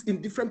meetings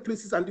in different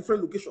places and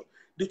different locations.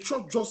 The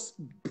church just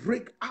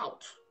break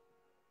out.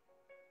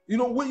 You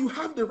know, when you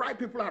have the right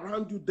people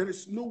around you, there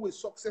is no way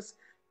success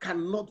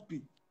cannot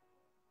be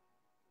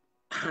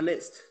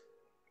harnessed.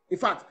 In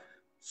fact,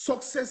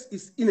 success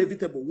is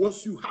inevitable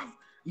once you have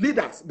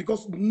leaders,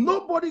 because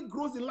nobody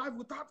grows in life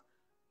without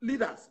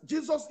leaders.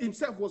 Jesus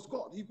himself was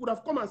God. He could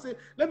have come and said,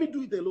 let me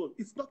do it alone.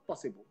 It's not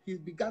possible. He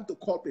began to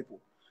call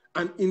people.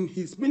 And in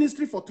his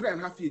ministry for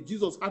 3.5 years,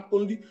 Jesus had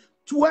only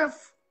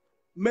 12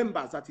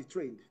 members that he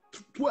trained.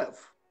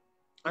 12.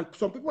 And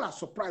some people are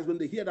surprised when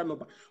they hear that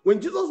number.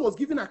 When Jesus was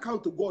giving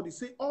account to God, he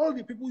said, all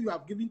the people you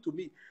have given to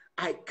me,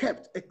 I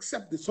kept,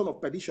 except the son of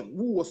perdition,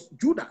 who was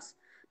Judas,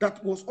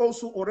 that was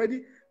also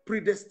already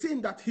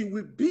predestined that he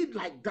will be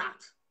like that.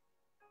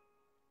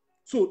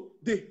 So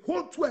the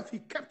whole 12, he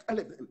kept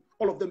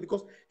all of them,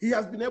 because he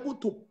has been able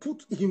to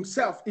put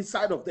himself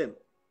inside of them.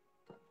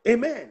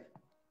 Amen.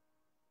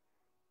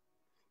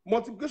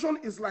 Multiplication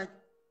is like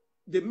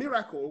the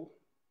miracle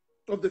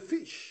of the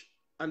fish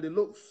and the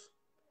loaves.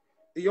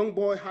 A young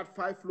boy had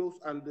 5 loaves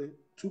and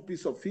 2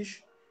 pieces of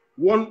fish.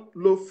 1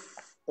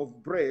 loaf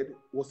of bread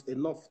was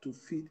enough to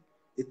feed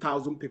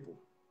 1,000 people.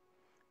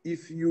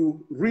 If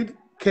you read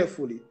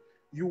carefully,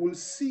 you will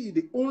see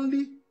that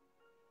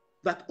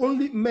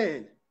only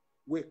men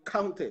were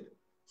counted.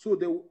 So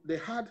they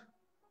had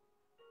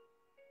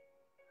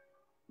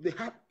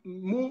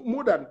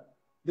more than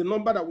the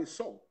number that we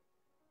saw.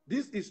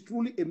 This is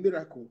truly a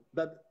miracle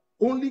that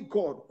only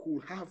God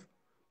could have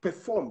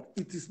performed.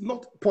 It is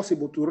not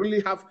possible to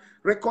really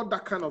record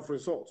that kind of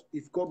result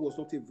if God was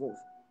not involved.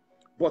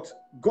 But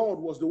God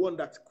was the one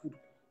that could.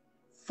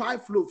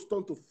 5 loaves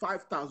turned to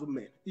 5,000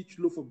 men. Each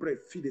loaf of bread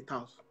feed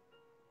 1,000.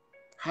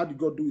 How did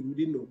God do it? We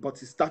didn't know.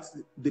 But it starts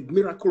the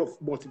miracle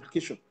of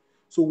multiplication.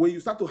 So when you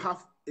start to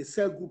have a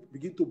cell group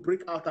begin to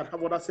break out and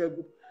have other cell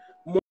group,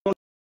 more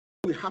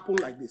will happen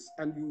like this.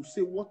 And you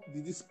say, what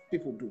did these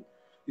people do?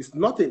 It's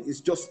nothing. It's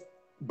just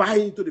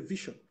buying into the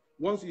vision.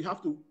 Once you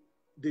have to,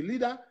 the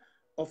leader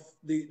of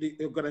the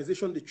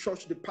organization, the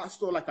church, the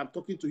pastor, like I'm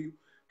talking to you,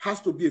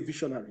 has to be a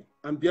visionary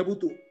and be able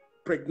to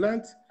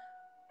pregnant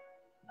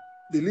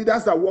the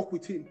leaders that work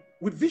with him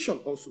with vision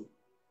also.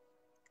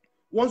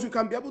 Once you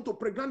can be able to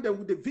pregnant them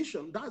with the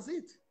vision, that's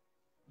it.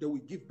 They will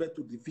give birth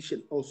to the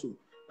vision also.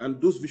 And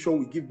those vision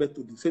will give birth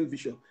to the same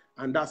vision.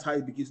 And that's how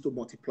it begins to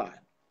multiply.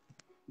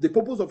 The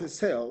purpose of a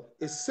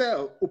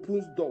cell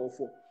opens door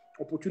for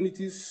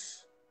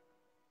opportunities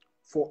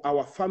for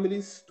our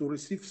families to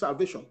receive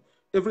salvation.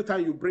 Every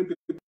time you bring people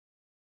to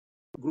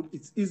a group,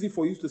 it's easy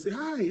for you to say,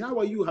 hi, how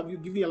are you? Have you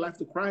given your life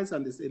to Christ?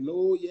 And they say,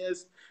 no,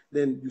 yes.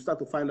 Then you start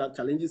to find out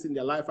challenges in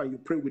their life and you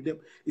pray with them.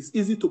 It's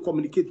easy to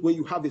communicate when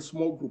you have a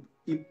small group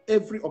in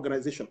every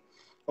organization.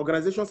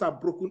 Organizations are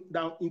broken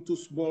down into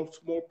small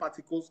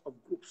particles of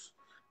groups.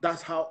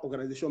 That's how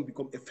organizations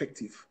become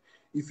effective.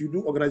 If you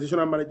do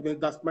organizational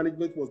management,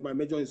 management was my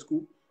major in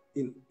school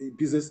in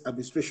business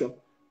administration.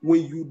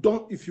 when you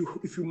don't, if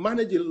you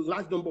manage a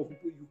large number of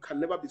people, you can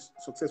never be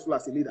successful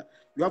as a leader.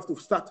 You have to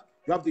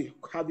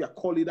have your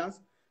core leaders,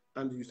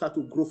 and you start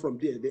to grow from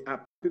there. They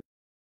are people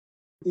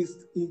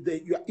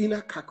your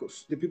inner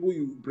caucus, the people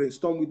you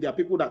brainstorm with. There are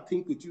people that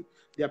think with you.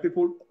 There are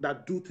people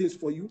that do things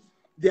for you.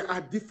 There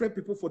are different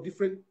people for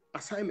different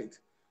assignments.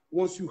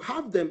 Once you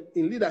have them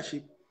in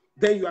leadership,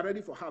 then you are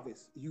ready for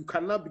harvest. You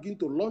can now begin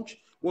to launch.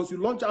 Once you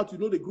launch out, you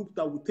know the group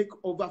that will take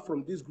over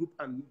from this group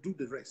and do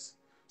the rest.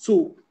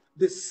 So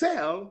the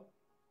cell,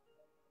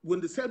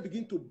 when the cell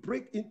begin to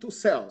break into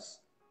cells,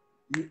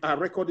 you are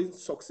recording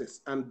success.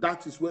 And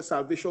that is where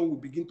salvation will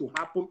begin to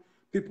happen.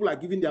 People are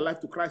giving their life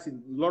to Christ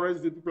in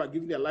Lawrenceville. People are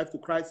giving their life to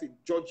Christ in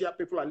Georgia.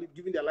 People are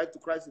giving their life to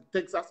Christ in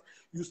Texas.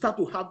 You start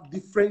to have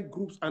different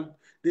groups, and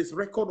there's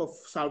record of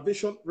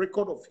salvation,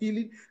 record of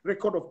healing,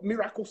 record of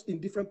miracles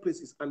in different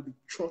places, and the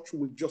church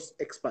will just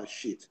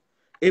expatiate.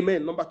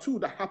 Amen. Number two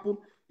that happened,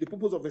 the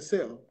purpose of a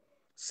cell.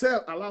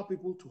 Cell allow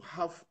people to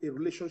have a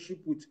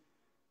relationship with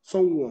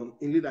someone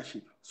in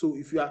leadership. So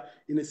if you are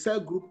in a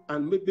cell group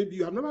and maybe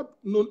you have never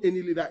known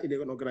any leader in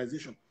an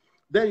organization,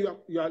 then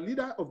you are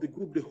leader of the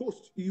group, the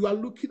host. You are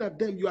looking at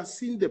them. You are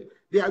seeing them.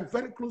 They are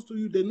very close to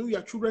you. They know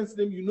your children's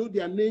name. You know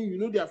their name. You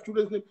know their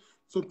children's name.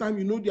 Sometimes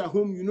you know their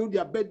home. You know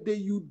their birthday.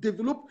 You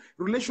develop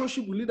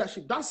relationship with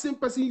leadership. That same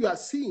person you are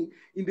seeing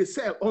in the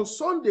cell on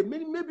Sunday,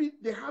 maybe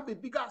they have a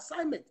bigger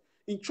assignment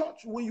in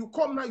church. When you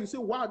come now, you say,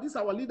 wow, this is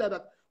our leader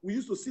that we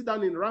used to sit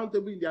down in round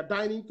table in their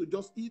dining to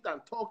just eat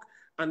and talk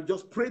and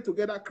just pray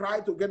together, cry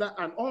together,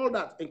 and all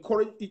that,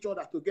 encourage each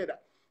other together.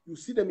 You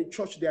see them in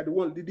church. They are the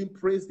one leading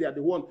praise. They are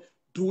the one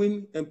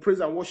doing and praise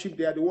and worship.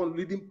 They are the one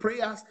leading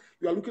prayers.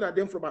 You are looking at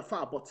them from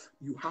afar, but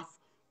you have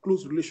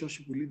close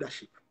relationship with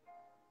leadership.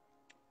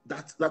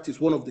 That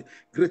is one of the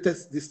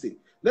greatest this thing.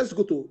 Let's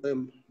go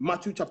to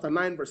Matthew chapter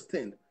 9, verse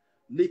 10.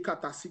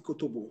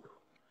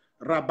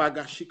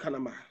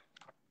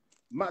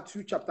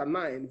 Matthew chapter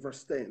 9,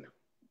 verse 10.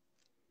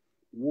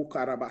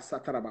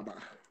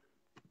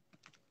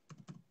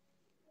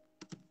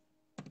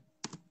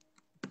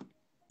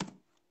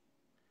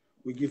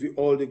 We give you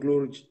all the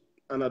glory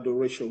and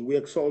adoration. We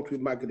exalt, we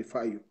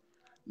magnify you.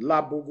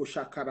 Look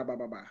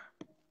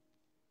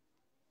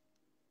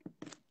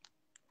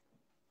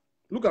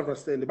at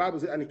verse 10. The Bible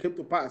says, and it came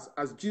to pass,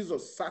 as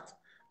Jesus sat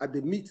at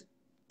the meat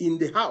in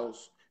the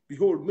house,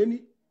 behold,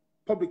 many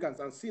publicans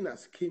and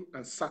sinners came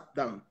and sat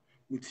down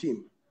with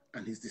him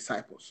and his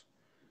disciples.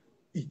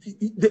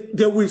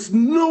 There was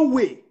no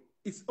way,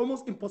 it's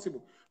almost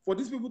impossible for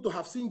these people to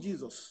have seen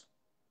Jesus,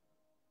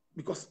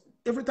 because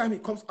every time he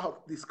comes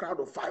out, this crowd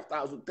of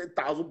 5,000,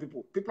 10,000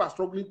 people are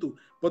struggling to.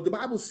 But the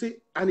Bible says,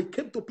 and it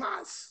came to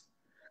pass,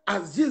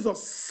 as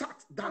Jesus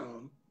sat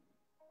down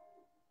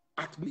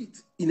at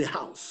meat in a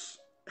house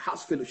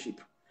fellowship,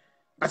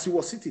 as he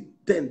was sitting,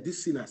 then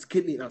these sinners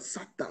came in and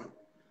sat down,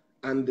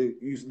 and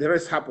the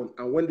rest happened.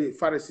 And when the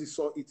Pharisees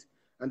saw it,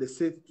 and they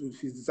said to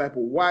his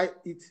disciple, why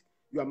eat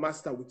your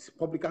master with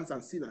publicans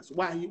and sinners?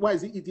 Why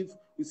is he eating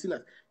with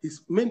sinners?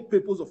 His main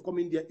purpose of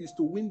coming there is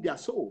to win their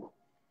soul.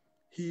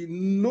 He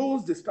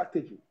knows the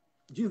strategy.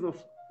 Jesus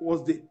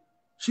was the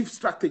chief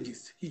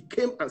strategist. He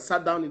came and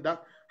sat down in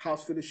that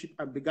house fellowship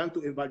and began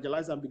to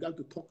evangelize and began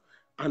to talk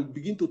and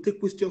begin to take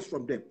questions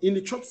from them. In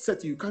the church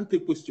setting, you can't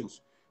take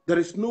questions. There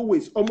is no way.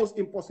 It's almost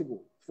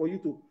impossible for you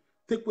to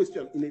take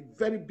questions in a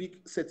very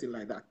big setting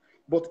like that.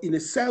 But in a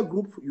cell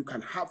group, you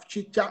can have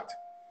chit-chat.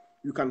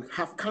 You can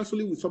have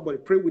counseling with somebody,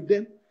 pray with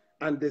them,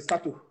 and they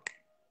start to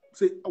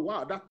say, oh,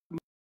 wow, that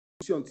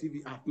on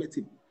TV, I've met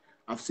him.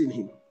 I've seen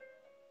him.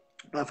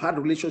 I've had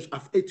relationships.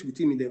 I've ate with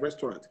him in the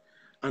restaurant.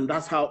 And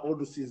that's how all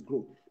those things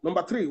grow.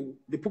 Number three,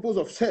 the purpose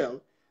of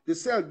cell. The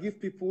cell gives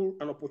people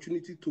an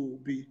opportunity to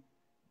be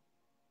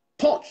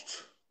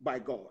touched by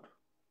God.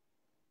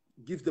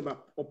 Give them an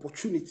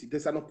opportunity.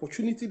 There's an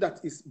opportunity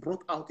that is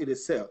brought out in a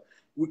cell.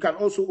 We can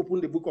also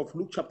open the book of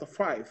Luke chapter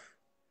 5,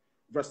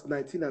 verse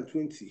 19 and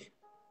 20.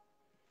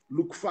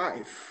 Luke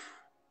 5.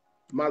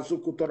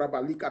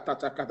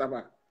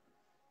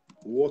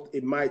 What a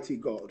mighty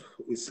God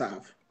we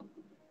serve.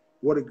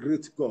 What a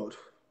great God.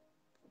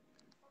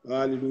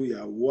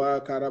 Hallelujah.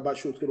 Look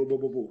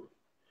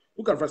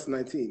at verse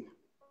 19.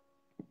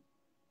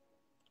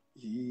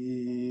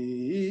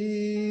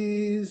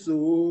 Jesus.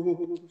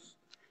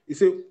 He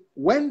said,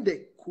 when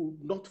they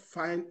could not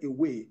find a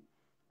way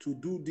to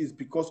do this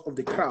because of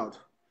the crowd,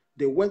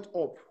 they went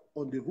up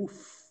on the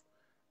roof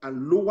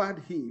and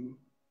lowered him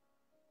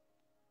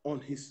on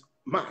his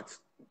mat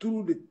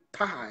through the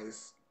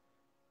ties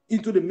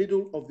into the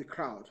middle of the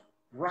crowd,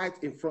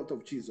 right in front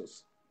of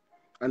Jesus.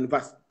 And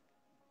verse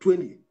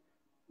 20,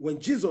 when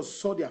Jesus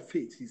saw their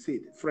faith, he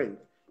said, friend,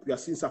 your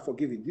sins are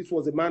forgiven. This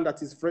was a man that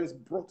his friends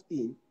brought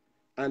in,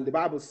 and the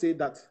Bible said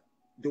that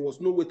there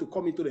was no way to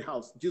come into the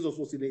house. Jesus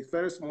was in a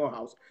very small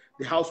house.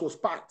 The house was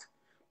packed,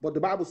 but the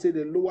Bible said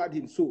they lowered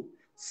him. So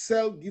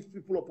cell gives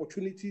people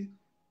opportunity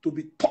to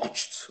be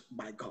touched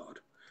by God.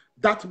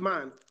 That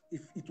man,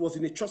 if it was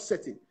in a church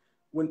setting,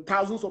 when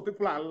thousands of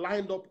people are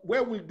lined up,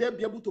 where will they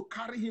be able to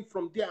carry him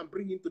from there and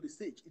bring him to the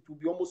stage? It will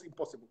be almost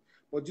impossible.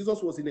 But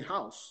Jesus was in a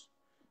house,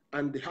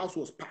 and the house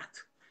was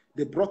packed.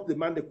 They brought the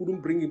man, they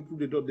couldn't bring him through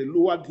the door. They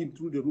lowered him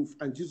through the roof,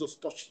 and Jesus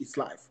touched his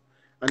life,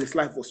 and his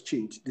life was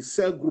changed. The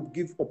cell group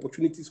give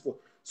opportunities for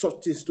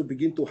such things to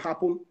begin to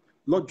happen,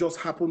 not just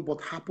happen,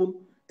 but happen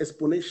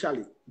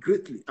exponentially,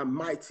 greatly, and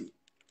mighty.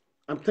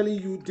 I'm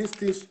telling you these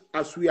things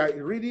as we are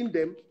reading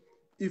them.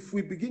 If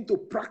we begin to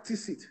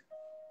practice it,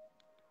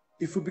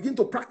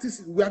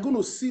 we are going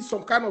to see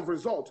some kind of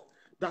result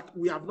that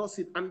we have not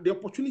seen. And the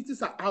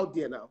opportunities are out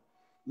there now.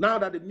 Now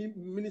that the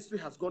ministry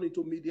has gone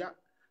into media,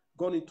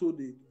 gone into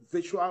the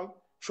virtual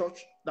church,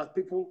 that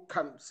people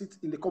can sit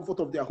in the comfort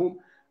of their home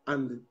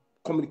and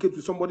communicate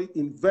with somebody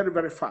in very,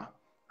 very far.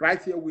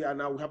 Right here we are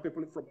now. We have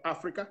people from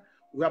Africa.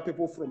 We have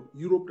people from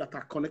Europe that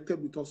are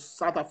connected with us,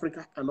 South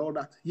Africa and all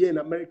that, here in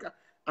America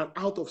and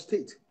out of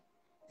state.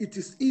 It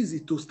is easy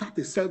to start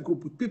a cell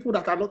group with people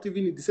that are not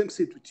even in the same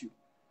state with you.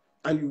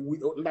 And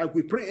like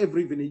we pray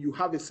every evening, you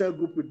have a cell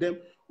group with them.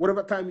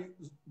 Whatever time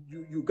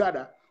you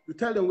gather, you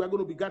tell them we're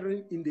going to be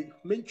gathering in the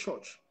main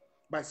church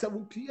by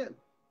 7 p.m.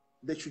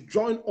 They should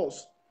join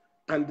us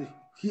and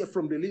hear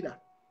from the leader.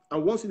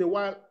 And once in a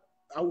while,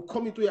 I will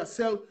come into your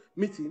cell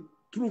meeting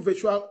through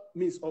virtual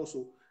means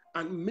also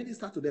and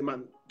minister to them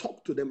and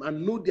talk to them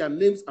and know their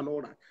names and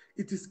all that.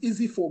 It is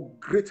easy for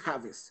great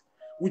harvest.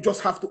 We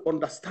just have to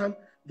understand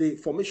the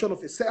formation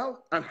of a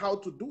cell and how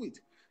to do it.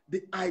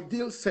 The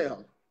ideal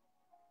cell.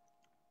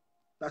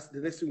 That's the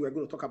next thing we're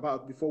going to talk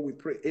about before we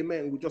pray.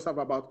 Amen. We just have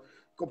about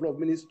a couple of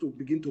minutes to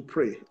begin to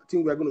pray. I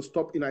think we're going to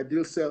stop in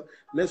ideal cell.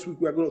 Next week,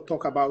 we're going to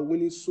talk about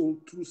winning soul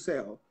through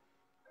cell.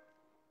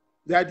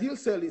 The ideal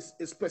cell is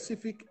a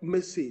specific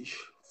message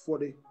for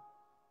the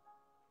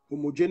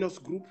homogeneous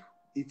group.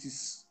 It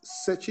is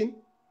searching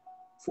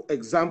for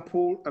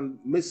example, and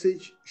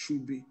message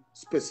should be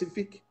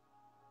specific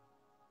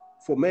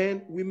for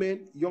men,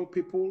 women, young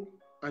people,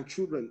 and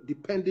children,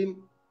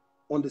 depending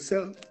on the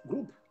cell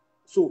group.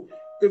 So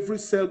every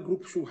cell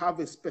group should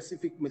have a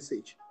specific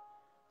message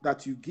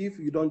that you give.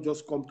 You don't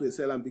just come to a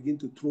cell and begin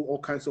to throw all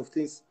kinds of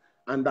things.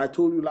 And I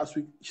told you last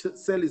week,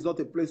 cell is not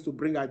a place to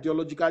bring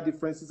ideological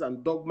differences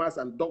and dogmas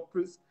and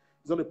doctrines.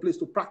 It's not a place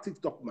to practice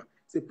dogma.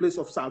 It's a place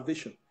of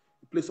salvation,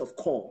 a place of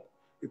call,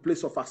 a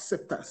place of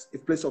acceptance, a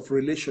place of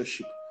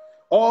relationship.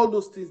 All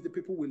those things the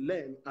people will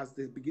learn as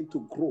they begin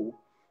to grow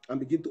and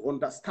begin to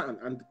understand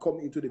and come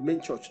into the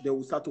main church. They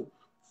will start to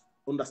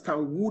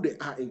understand who they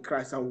are in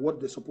Christ and what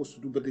they're supposed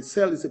to do. But the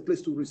cell is a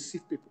place to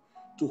receive people,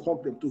 to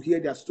hug them, to hear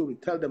their story,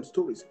 tell them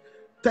stories.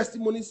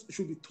 Testimonies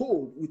should be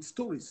told with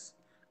stories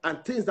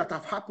and things that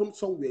have happened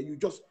somewhere. You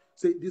just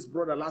say, this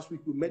brother, last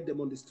week we met them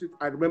on the street.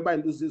 I remember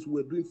in those days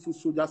we were doing food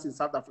soldiers in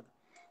South Africa.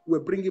 We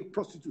were bringing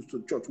prostitutes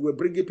to church. We were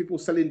bringing people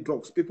selling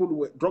drugs, people who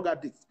were drug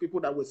addicts, people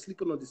that were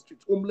sleeping on the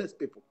streets, homeless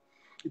people.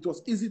 It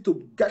was easy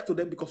to get to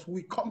them because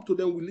we come to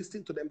them, we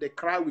listen to them, they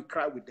cry, we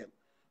cry with them.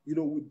 You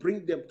know, we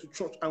bring them to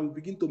church and we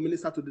begin to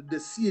minister to them. They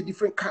see a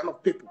different kind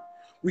of people.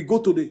 We go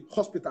to the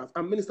hospitals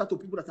and minister to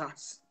people that are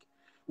sick.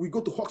 We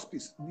go to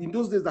hospice. In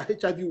those days, the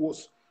HIV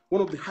was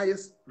one of the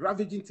highest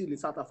ravaging things in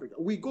South Africa.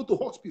 We go to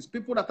hospice,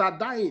 people that are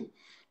dying.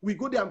 We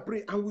go there and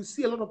pray, and we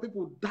see a lot of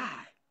people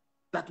die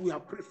that we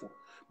have prayed for.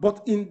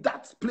 But in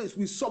that place,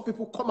 we saw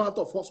people come out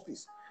of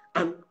hospice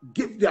and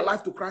give their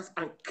life to Christ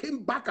and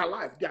came back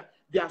alive.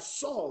 Their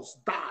souls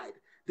died.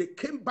 They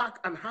came back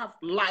and have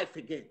life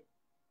again.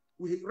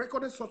 We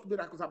recorded such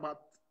miracles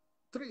about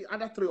three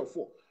or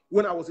four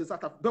when I was in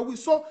South Africa. But we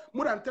saw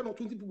more than 10 or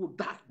 20 people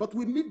die. But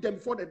we meet them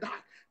before they die.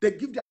 They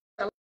give their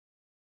life.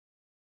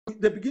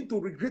 They begin to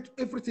regret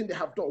everything they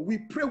have done. We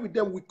pray with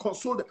them. We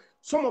console them.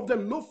 Some of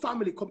them, no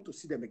family come to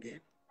see them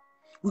again.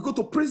 We go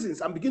to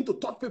prisons and begin to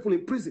touch people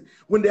in prison.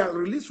 When they are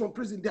released from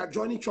prison, they are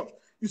joining church.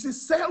 You see,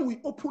 cell will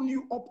open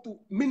you up to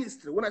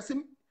ministry. When I say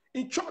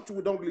in church,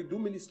 we don't really do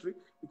ministry.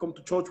 We come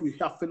to church, we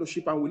have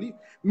fellowship, and we leave.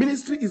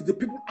 Ministry is the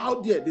people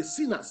out there, the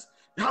sinners,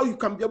 how you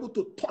can be able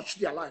to touch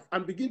their life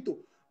and begin to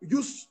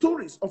use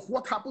stories of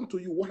what happened to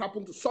you, what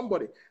happened to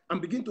somebody,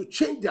 and begin to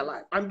change their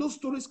life. And those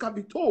stories can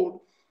be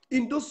told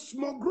in those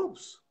small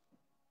groups.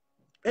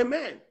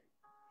 Amen.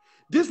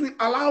 This will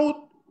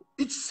allow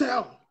each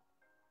cell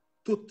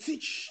to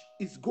teach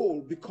its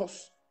goal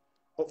because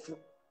of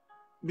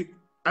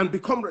and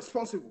become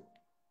responsible,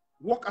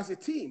 work as a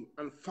team,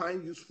 and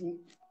find useful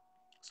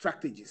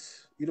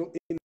strategies. You know,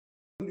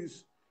 you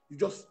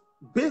just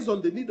based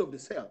on the need of the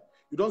cell.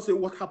 You don't say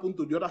what happened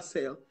to the other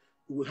cell,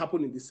 it will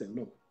happen in this cell.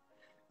 No.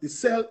 The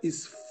cell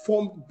is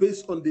formed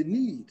based on the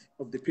need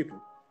of the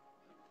people.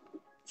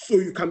 So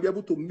you can be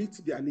able to meet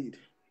their need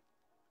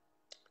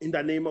in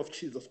the name of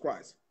Jesus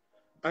Christ.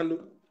 And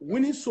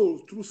winning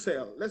souls through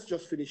cell, let's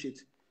just finish it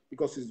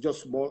because it's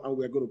just small and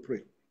we're going to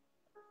pray.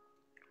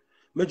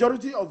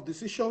 Majority of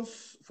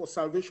decisions for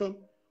salvation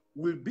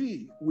will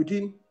be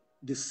within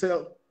the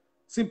cell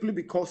simply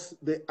because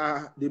they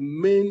are the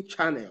main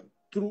channel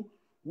through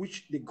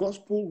which the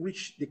gospel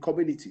reach the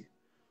community.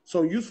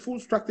 Some useful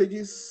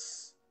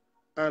strategies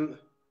and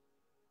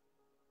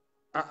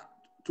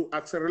to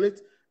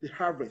accelerate the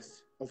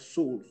harvest of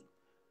souls.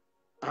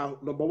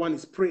 Number one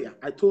is prayer.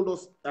 I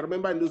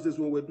remember in those days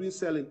when we were doing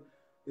selling,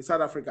 in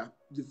South Africa,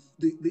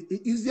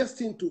 the easiest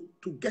thing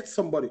to get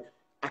somebody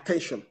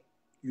attention,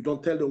 you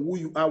don't tell them who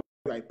you are,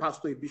 you are a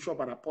pastor, a bishop,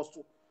 an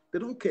apostle. They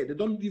don't care. They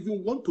don't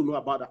even want to know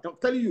about that. I'm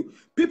telling you,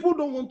 people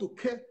don't want to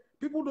care.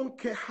 People don't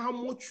care how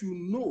much you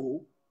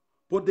know,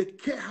 but they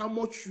care how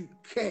much you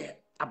care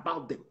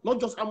about them. Not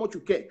just how much you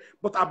care,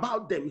 but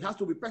about them. It has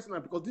to be personal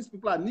because these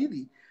people are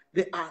needy.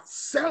 They are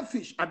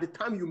selfish at the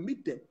time you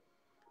meet them.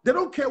 They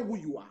don't care who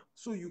you are.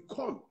 So you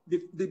come.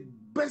 The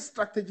best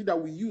strategy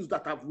that we use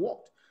that have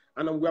worked,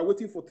 and we are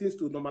waiting for things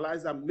to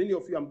normalize, and many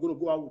of you, I'm going to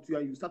go out with you,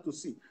 and you start to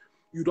see.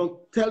 You don't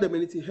tell them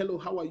anything. Hello,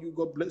 how are you?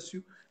 God bless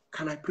you.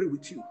 Can I pray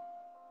with you?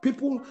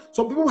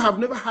 Some people have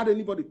never had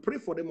anybody pray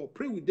for them or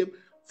pray with them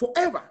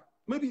forever.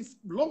 Maybe it's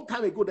a long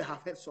time ago they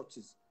have heard such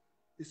things.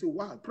 They say,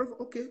 wow, pray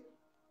for, okay.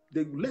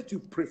 They let you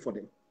pray for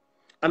them.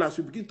 And as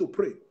you begin to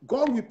pray,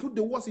 God will put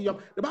the words in your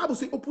mouth. The Bible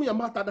says, open your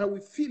mouth and I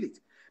will feel it.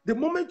 The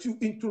moment you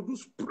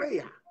introduce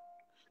prayer,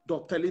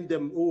 not telling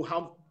them, oh,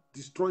 how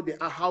destroyed they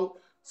are, how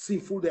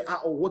sinful they are,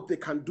 or what they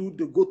can do,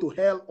 they go to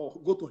hell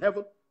or go to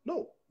heaven.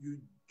 No, you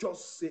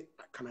just say,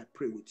 can I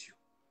pray with you?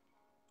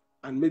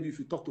 And maybe if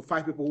you talk to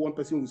 5 people, 1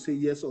 person will say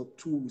yes, or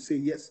 2 will say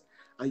yes,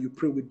 and you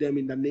pray with them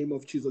in the name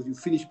of Jesus. You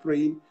finish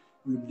praying,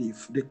 you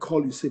leave. They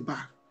call you, say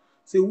back.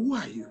 Say, who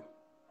are you?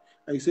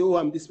 And you say, oh,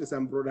 I'm this person,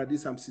 I'm brother,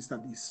 this, I'm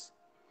sister, this.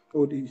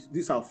 Oh,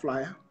 this our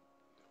flyer.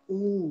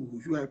 Oh,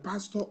 you are a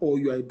pastor, or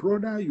you are a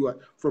brother, you are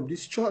from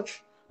this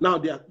church. Now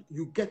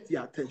you get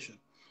their attention.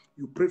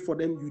 You pray for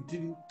them, you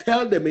didn't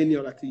tell them any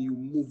other thing, you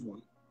move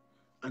on.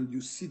 And you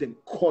see them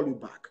call you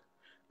back.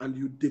 And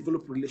you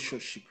develop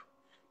relationship.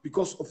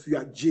 Because of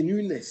your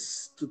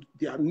genuineness to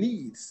their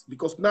needs.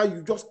 Because now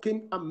you just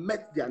came and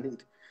met their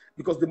need.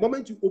 Because the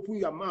moment you open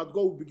your mouth,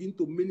 God will begin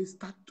to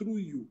minister through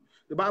you.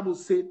 The Bible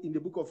said in the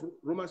book of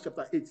Romans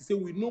chapter 8, it says,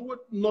 we know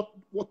not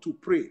what to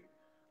pray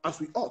as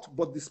we ought,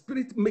 but the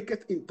Spirit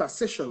maketh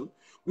intercession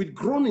with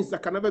groanings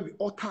that can never be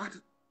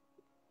uttered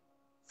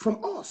from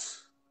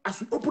us.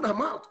 As we open our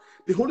mouth,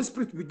 the Holy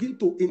Spirit begin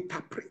to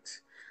interpret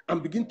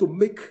and begin to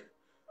make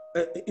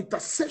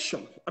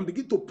intercession and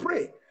begin to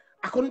pray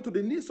according to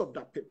the needs of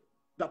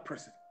that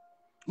person.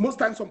 Most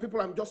times, some people,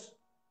 I'm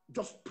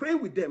just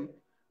praying with them,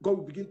 God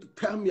will begin to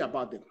tell me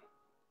about them.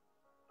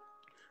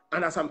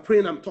 And as I'm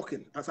praying, I'm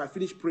talking. As I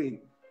finish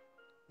praying,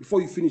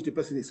 before you finish, the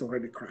person is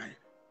already crying.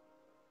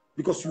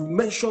 Because you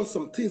mentioned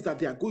some things that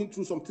they are going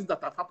through, some things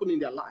that have happened in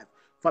their life.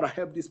 Father,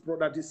 help this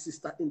brother, this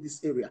sister in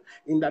this area.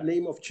 In the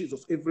name of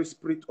Jesus, every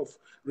spirit of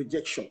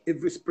rejection,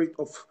 every spirit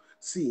of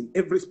sin,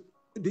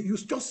 you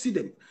just see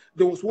them.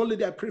 There was one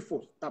lady I prayed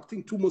for, I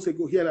think 2 months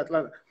ago here in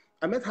Atlanta.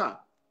 I met her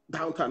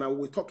downtown and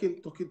we were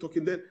talking.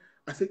 Then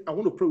I said, I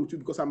want to pray with you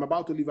because I'm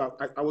about to leave.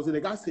 I was in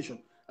a gas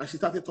station and she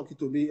started talking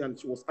to me and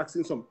she was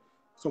asking some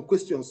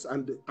questions.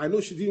 And I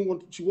know she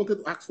wanted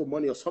to ask for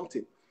money or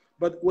something.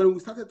 But when we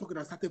started talking,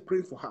 I started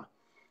praying for her.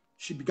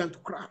 She began to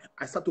cry.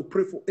 I started to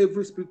pray for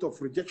every spirit of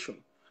rejection.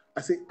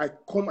 I said, I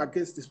come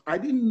against this. I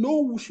didn't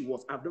know who she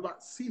was. I've never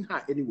seen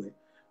her anywhere.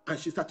 And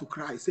she started to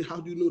cry. I said,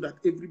 how do you know that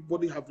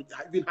everybody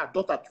even her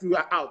daughter threw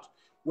her out?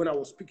 When I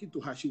was speaking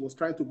to her, she was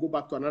trying to go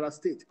back to another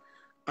state.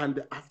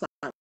 And after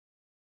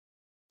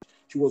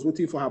she was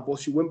waiting for her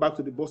bus, she went back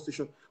to the bus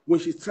station. When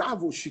she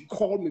traveled, she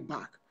called me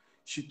back.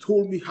 She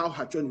told me how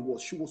her journey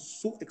was. She was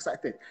so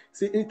excited.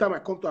 Say, anytime I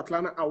come to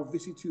Atlanta, I will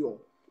visit you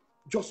all.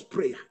 Just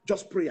prayer,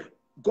 just prayer.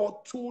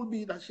 God told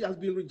me that she has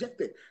been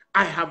rejected.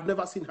 I have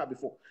never seen her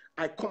before.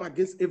 I come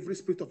against every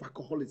spirit of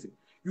alcoholism.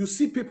 You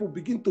see people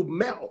begin to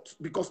melt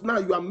because now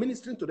you are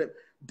ministering to them.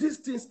 These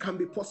things can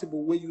be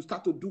possible when you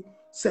start to do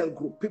cell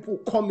group. People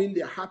come in,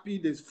 they're happy,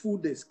 there's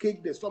food, there's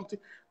cake, there's something,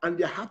 and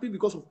they're happy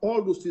because of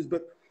all those things.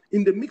 But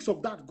in the mix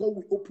of that, God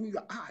will open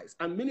your eyes.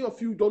 And many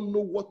of you don't know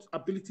what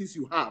abilities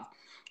you have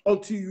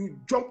until you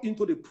jump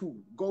into the pool.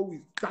 God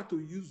will start to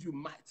use you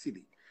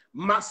mightily,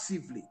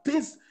 massively.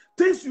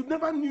 Things you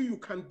never knew you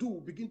can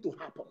do begin to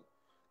happen.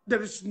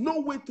 There is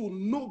no way to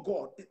know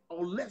God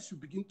unless you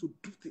begin to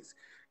do this.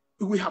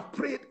 We have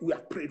prayed, we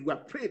have prayed, we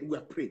have prayed, we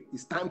have prayed.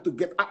 It's time to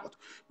get out.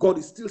 God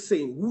is still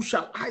saying, who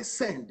shall I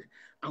send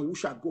and who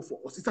shall go for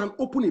us? It's an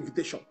open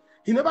invitation.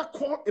 He never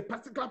called a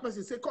particular person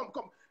and said, come,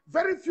 come.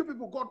 Very few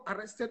people got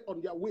arrested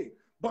on their way.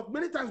 But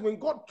many times when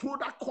God threw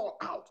that call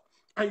out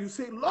and you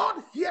say, Lord,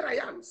 here I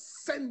am,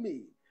 send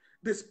me.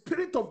 The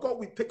Spirit of God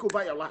will take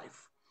over your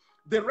life.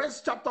 The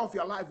rest chapter of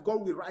your life,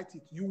 God will write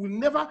it. You will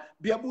never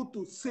be able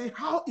to say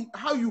how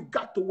you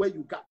got to where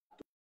you got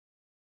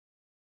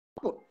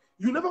to.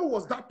 You never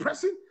was that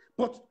person,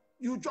 but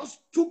you just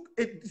took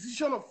a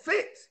decision of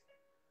faith.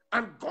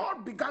 And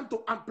God began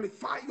to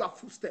amplify your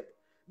footstep.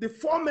 The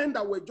 4 men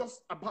that were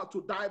just about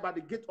to die by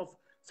the gate of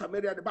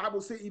Samaria, the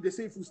Bible says, they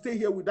say, if we stay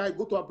here, we die.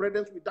 Go to our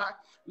brethren, we die.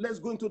 Let's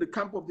go into the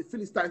camp of the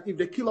Philistines. If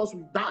they kill us,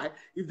 we die.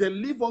 If they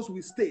leave us,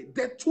 we stay.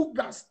 They took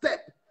that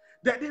step.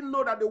 They didn't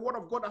know that the word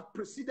of God had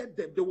preceded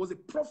them. There was a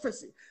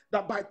prophecy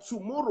that by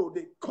tomorrow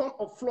the corn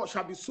of flour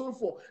shall be sold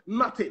for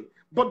nothing.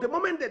 But the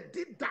moment they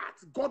did that,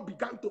 God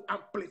began to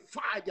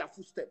amplify their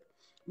footstep.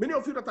 Many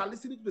of you that are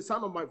listening to the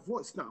sound of my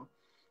voice now,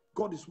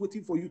 God is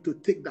waiting for you to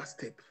take that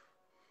step.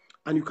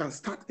 And you can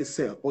start a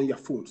sale on your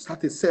phone.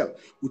 Start a sale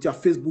with your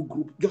Facebook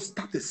group. Just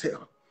start a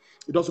sale.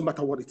 It doesn't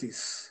matter what it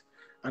is.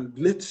 And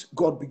let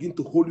God begin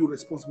to hold you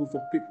responsible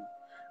for people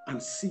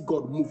and see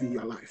God move in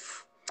your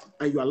life.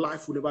 And your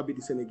life will never be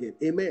the same again.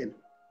 Amen.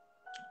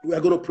 We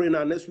are going to pray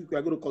now. Next week, we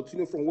are going to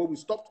continue from where we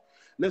stopped.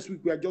 Next week,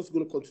 we are just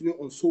going to continue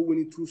on soul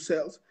winning through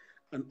sales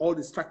and all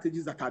the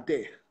strategies that are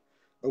there.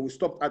 And we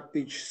stopped at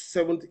page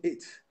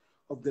 78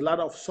 of the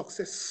ladder of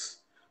success,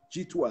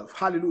 G12.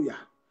 Hallelujah.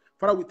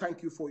 Father, we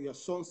thank you for your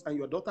sons and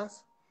your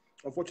daughters.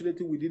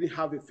 Unfortunately, we didn't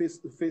have a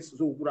face-to-face,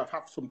 so we would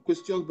have some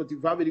questions. But if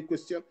you have any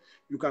question,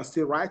 you can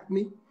still write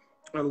me,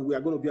 and we are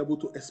going to be able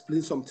to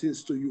explain some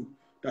things to you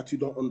that you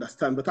don't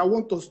understand. But I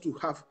want us to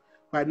have,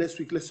 by next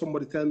week, let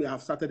somebody tell me I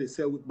have started a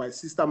sale with my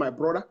sister, my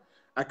brother.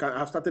 I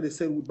have started a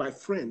sale with my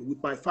friend,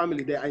 with my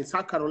family. They are in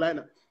South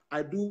Carolina.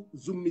 I do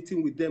Zoom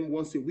meeting with them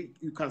once a week.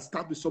 You can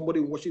start with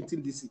somebody in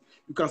Washington, D.C.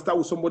 You can start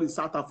with somebody in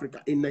South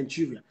Africa, in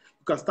Nigeria.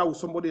 You can start with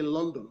somebody in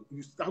London.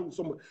 You start with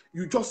somebody.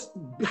 You just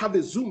have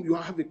a Zoom. You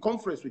have a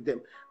conference with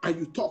them, and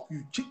you talk.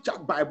 You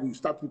chit-chat Bible. You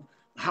start with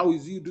how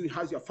is you doing,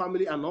 how's your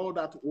family, and all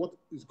that. What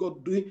is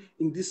God doing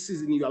in this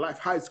season in your life?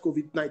 How is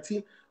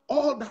COVID-19?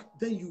 All that.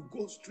 Then you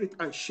go straight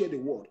and share the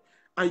word,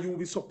 and you will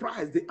be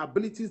surprised the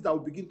abilities that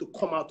will begin to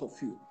come out of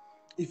you.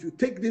 If you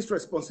take this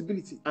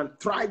responsibility and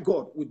try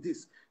God with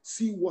this,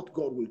 see what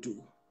God will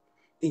do.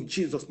 In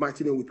Jesus'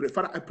 mighty name we pray.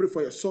 Father, I pray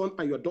for your son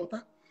and your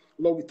daughter.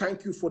 Lord, we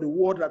thank you for the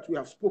word that we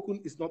have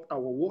spoken. It's not our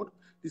word.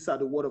 These are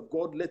the word of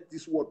God. Let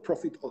this word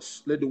profit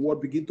us. Let the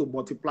word begin to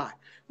multiply.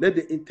 Let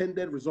the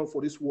intended result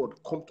for this word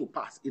come to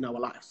pass in our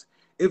lives.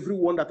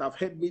 Everyone that have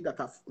heard me, that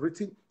have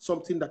written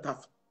something, that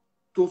have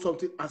told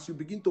something, as you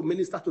begin to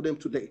minister to them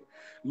today,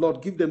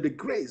 Lord, give them the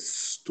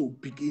grace to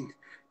begin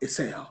a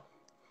sale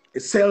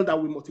that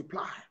will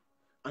multiply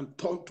and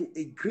turn to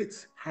a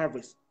great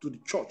harvest to the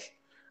church,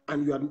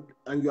 and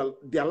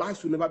their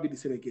lives will never be the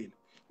same again.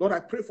 Lord, I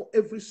pray for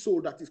every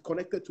soul that is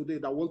connected today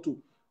that want to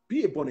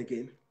be a born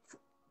again,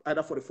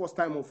 either for the first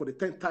time or for the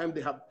 10th time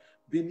they have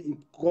been in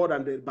God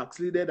and they're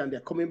backslided and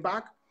they're coming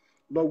back.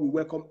 Lord, we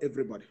welcome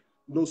everybody.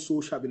 No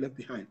soul shall be left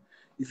behind.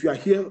 If you are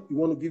here, you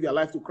want to give your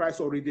life to Christ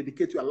or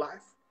rededicate your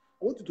life,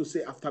 I want you to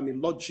say after me,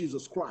 Lord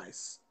Jesus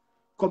Christ,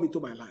 come into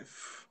my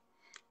life.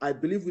 I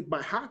believe with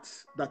my heart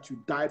that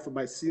you died for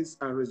my sins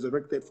and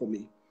resurrected for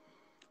me.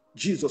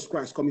 Jesus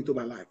Christ, come into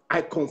my life.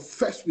 I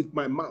confess with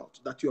my mouth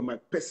that you are my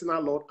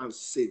personal Lord and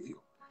Savior.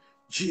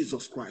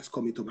 Jesus Christ,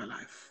 come into my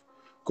life.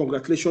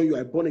 Congratulations, you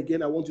are born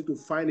again. I want you to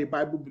find a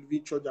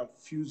Bible-believing church and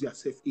fuse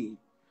yourself in.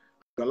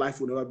 Your life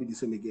will never be the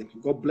same again.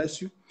 God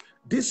bless you.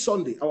 This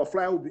Sunday, our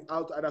flyer will be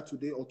out either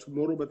today or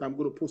tomorrow, but I'm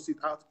going to post it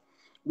out.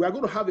 We are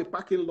going to have a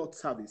parking lot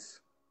service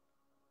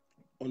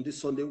on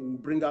this Sunday. We'll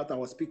bring out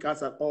our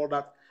speakers and all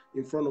that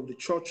in front of the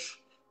church.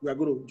 We are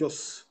going to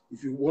just,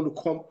 if you want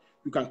to come,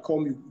 you can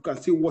come. You can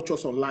still watch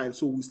us online.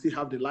 So we still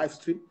have the live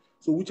stream.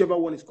 So whichever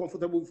one is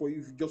comfortable for you,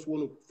 if you just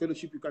want to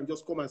fellowship, you can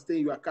just come and stay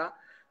in your car,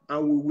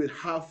 and we will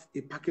have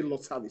a parking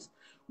lot service.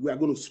 We are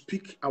going to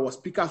speak. Our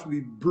speakers will be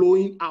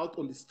blowing out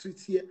on the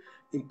streets here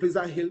in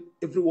Pleasant Hill.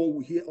 Everyone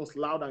will hear us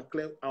loud and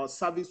clear. Our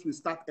service will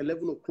start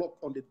 11 o'clock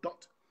on the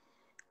dot,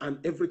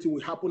 and everything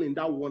will happen in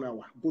that 1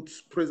 hour.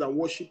 Both praise and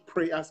worship,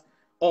 prayers,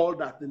 all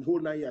that, the whole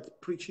night you're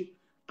preaching.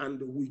 And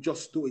we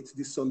just do it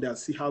this Sunday and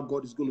see how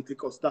God is going to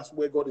take us. That's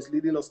where God is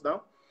leading us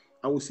now.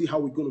 And we'll see how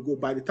we're going to go.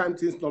 By the time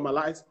things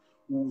normalize,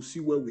 we will see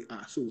where we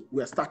are. So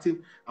we are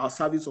starting our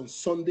service on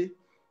Sunday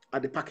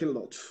at the parking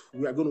lot.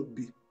 We are going to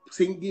be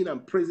singing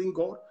and praising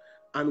God.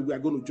 And we are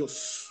going to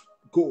just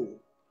go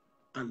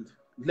and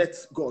let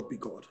God be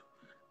God.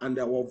 And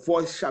our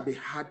voice shall be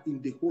heard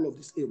in the whole of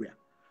this area.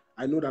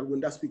 I know that when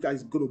that speaker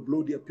is going to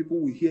blow there,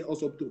 people will hear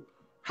us up to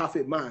half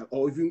a mile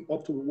or even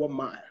up to 1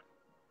 mile.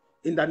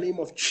 In the name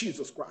of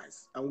Jesus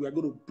Christ. And we are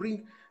going to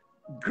bring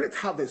great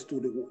harvest to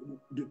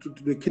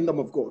the kingdom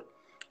of God.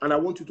 And I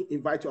want you to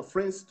invite your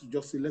friends to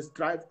just say, let's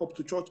drive up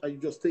to church, and you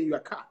just stay in your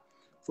car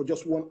for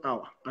just 1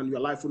 hour, and your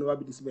life will never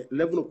be the same.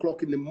 11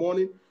 o'clock in the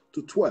morning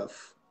to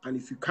 12. And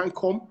if you can't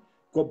come,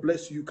 God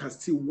bless you. You can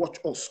still watch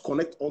us.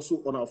 Connect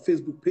also on our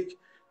Facebook page.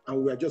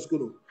 And we are just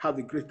going to have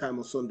a great time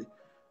on Sunday.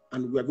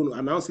 And we are going to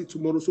announce it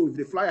tomorrow. So if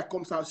the flyer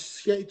comes out,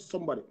 share it to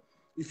somebody.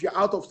 If you're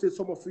out of state,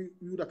 some of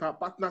you that are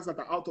partners that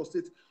are out of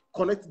state,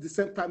 connect at the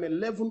same time,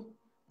 11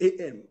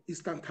 a.m.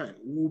 Eastern time.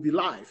 We will be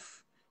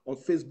live on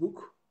Facebook,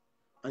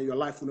 and your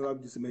life will never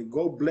be the same.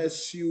 God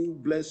bless you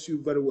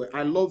very well.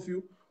 I love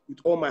you with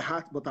all my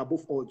heart, but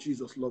above all,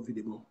 Jesus loves you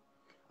the more.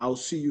 I'll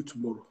see you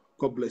tomorrow.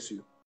 God bless you.